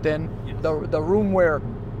choked in. Yes. The room where,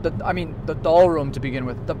 the doll room to begin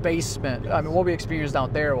with. The basement. Yes. I mean, what we experienced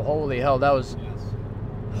down there, well, holy hell, that was... Yes.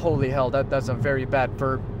 Holy hell, that's a very bad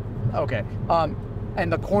verb. Okay.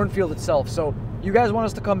 And the cornfield itself. So, you guys want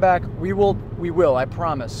us to come back? We will, I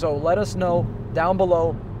promise. So, let us know down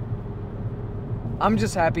below. I'm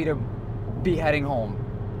just happy to be heading home,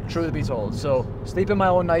 truth be told. So, sleep in my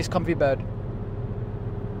own nice, comfy bed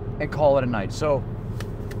and call it a night. So,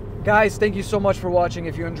 guys, thank you so much for watching.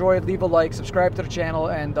 If you enjoyed, leave a like, subscribe to the channel,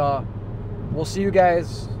 and we'll see you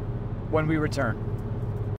guys when we return.